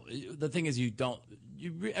 no. The thing is,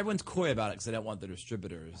 everyone's coy about it because they don't want the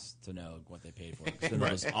distributors to know what they paid for it. So they'll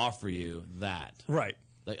just offer you that. Right.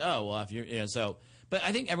 Like, oh, well, if you're, so. But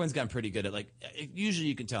I think everyone's gotten pretty good at, usually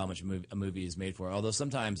you can tell how much a movie is made for. Although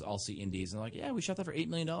sometimes I'll see indies and they're like, yeah, we shot that for $8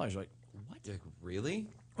 million. You're like, what? Like, really?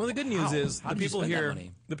 Well, the good news is How the did you people spend that here,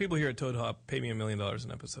 money? the people here at Toad Hop pay me $1 million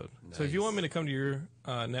an episode. So if you want me to come to your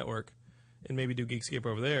network and maybe do Geekscape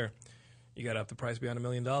over there, you got to up the price beyond $1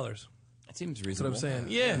 million. That seems reasonable. That's what I'm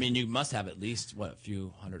saying. Yeah. I mean, you must have at least, a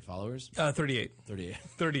few hundred followers? 38.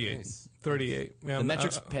 38. Nice. 38. Yeah, the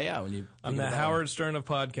metrics pay out when you... I'm the Howard Stern of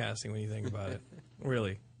podcasting when you think about it.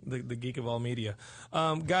 Really. The geek of all media.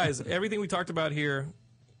 Guys, everything we talked about here...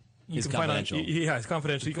 It's confidential. It's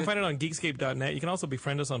confidential. You can find it on Geekscape.net. You can also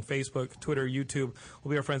befriend us on Facebook, Twitter, YouTube.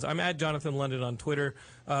 We'll be our friends. I'm at Jonathan London on Twitter.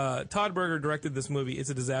 Todd Berger directed this movie. It's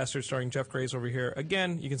a Disaster, starring Jeff Grace over here.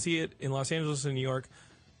 Again, you can see it in Los Angeles and New York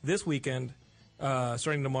this weekend,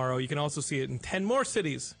 starting tomorrow. You can also see it in 10 more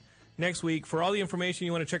cities next week. For all the information,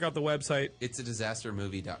 you want to check out the website. It's a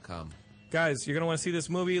disastermovie.com. Guys, you're going to want to see this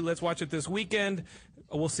movie. Let's watch it this weekend.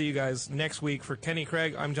 We'll see you guys next week. For Kenny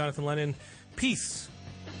Craig, I'm Jonathan Lennon. Peace.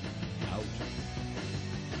 Out.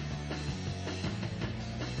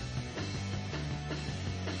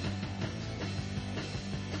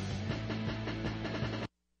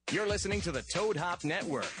 You're listening to the Toad Hop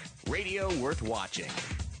Network, radio worth watching.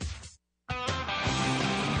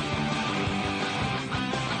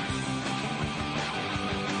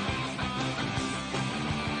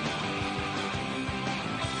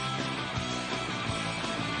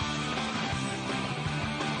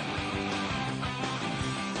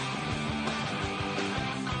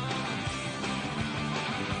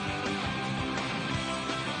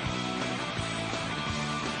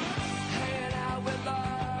 Hanging out with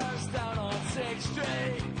us down on 6th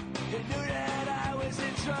Street. You knew that I was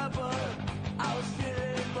in trouble. I was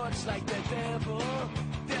feeling much like the devil.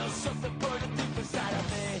 There was something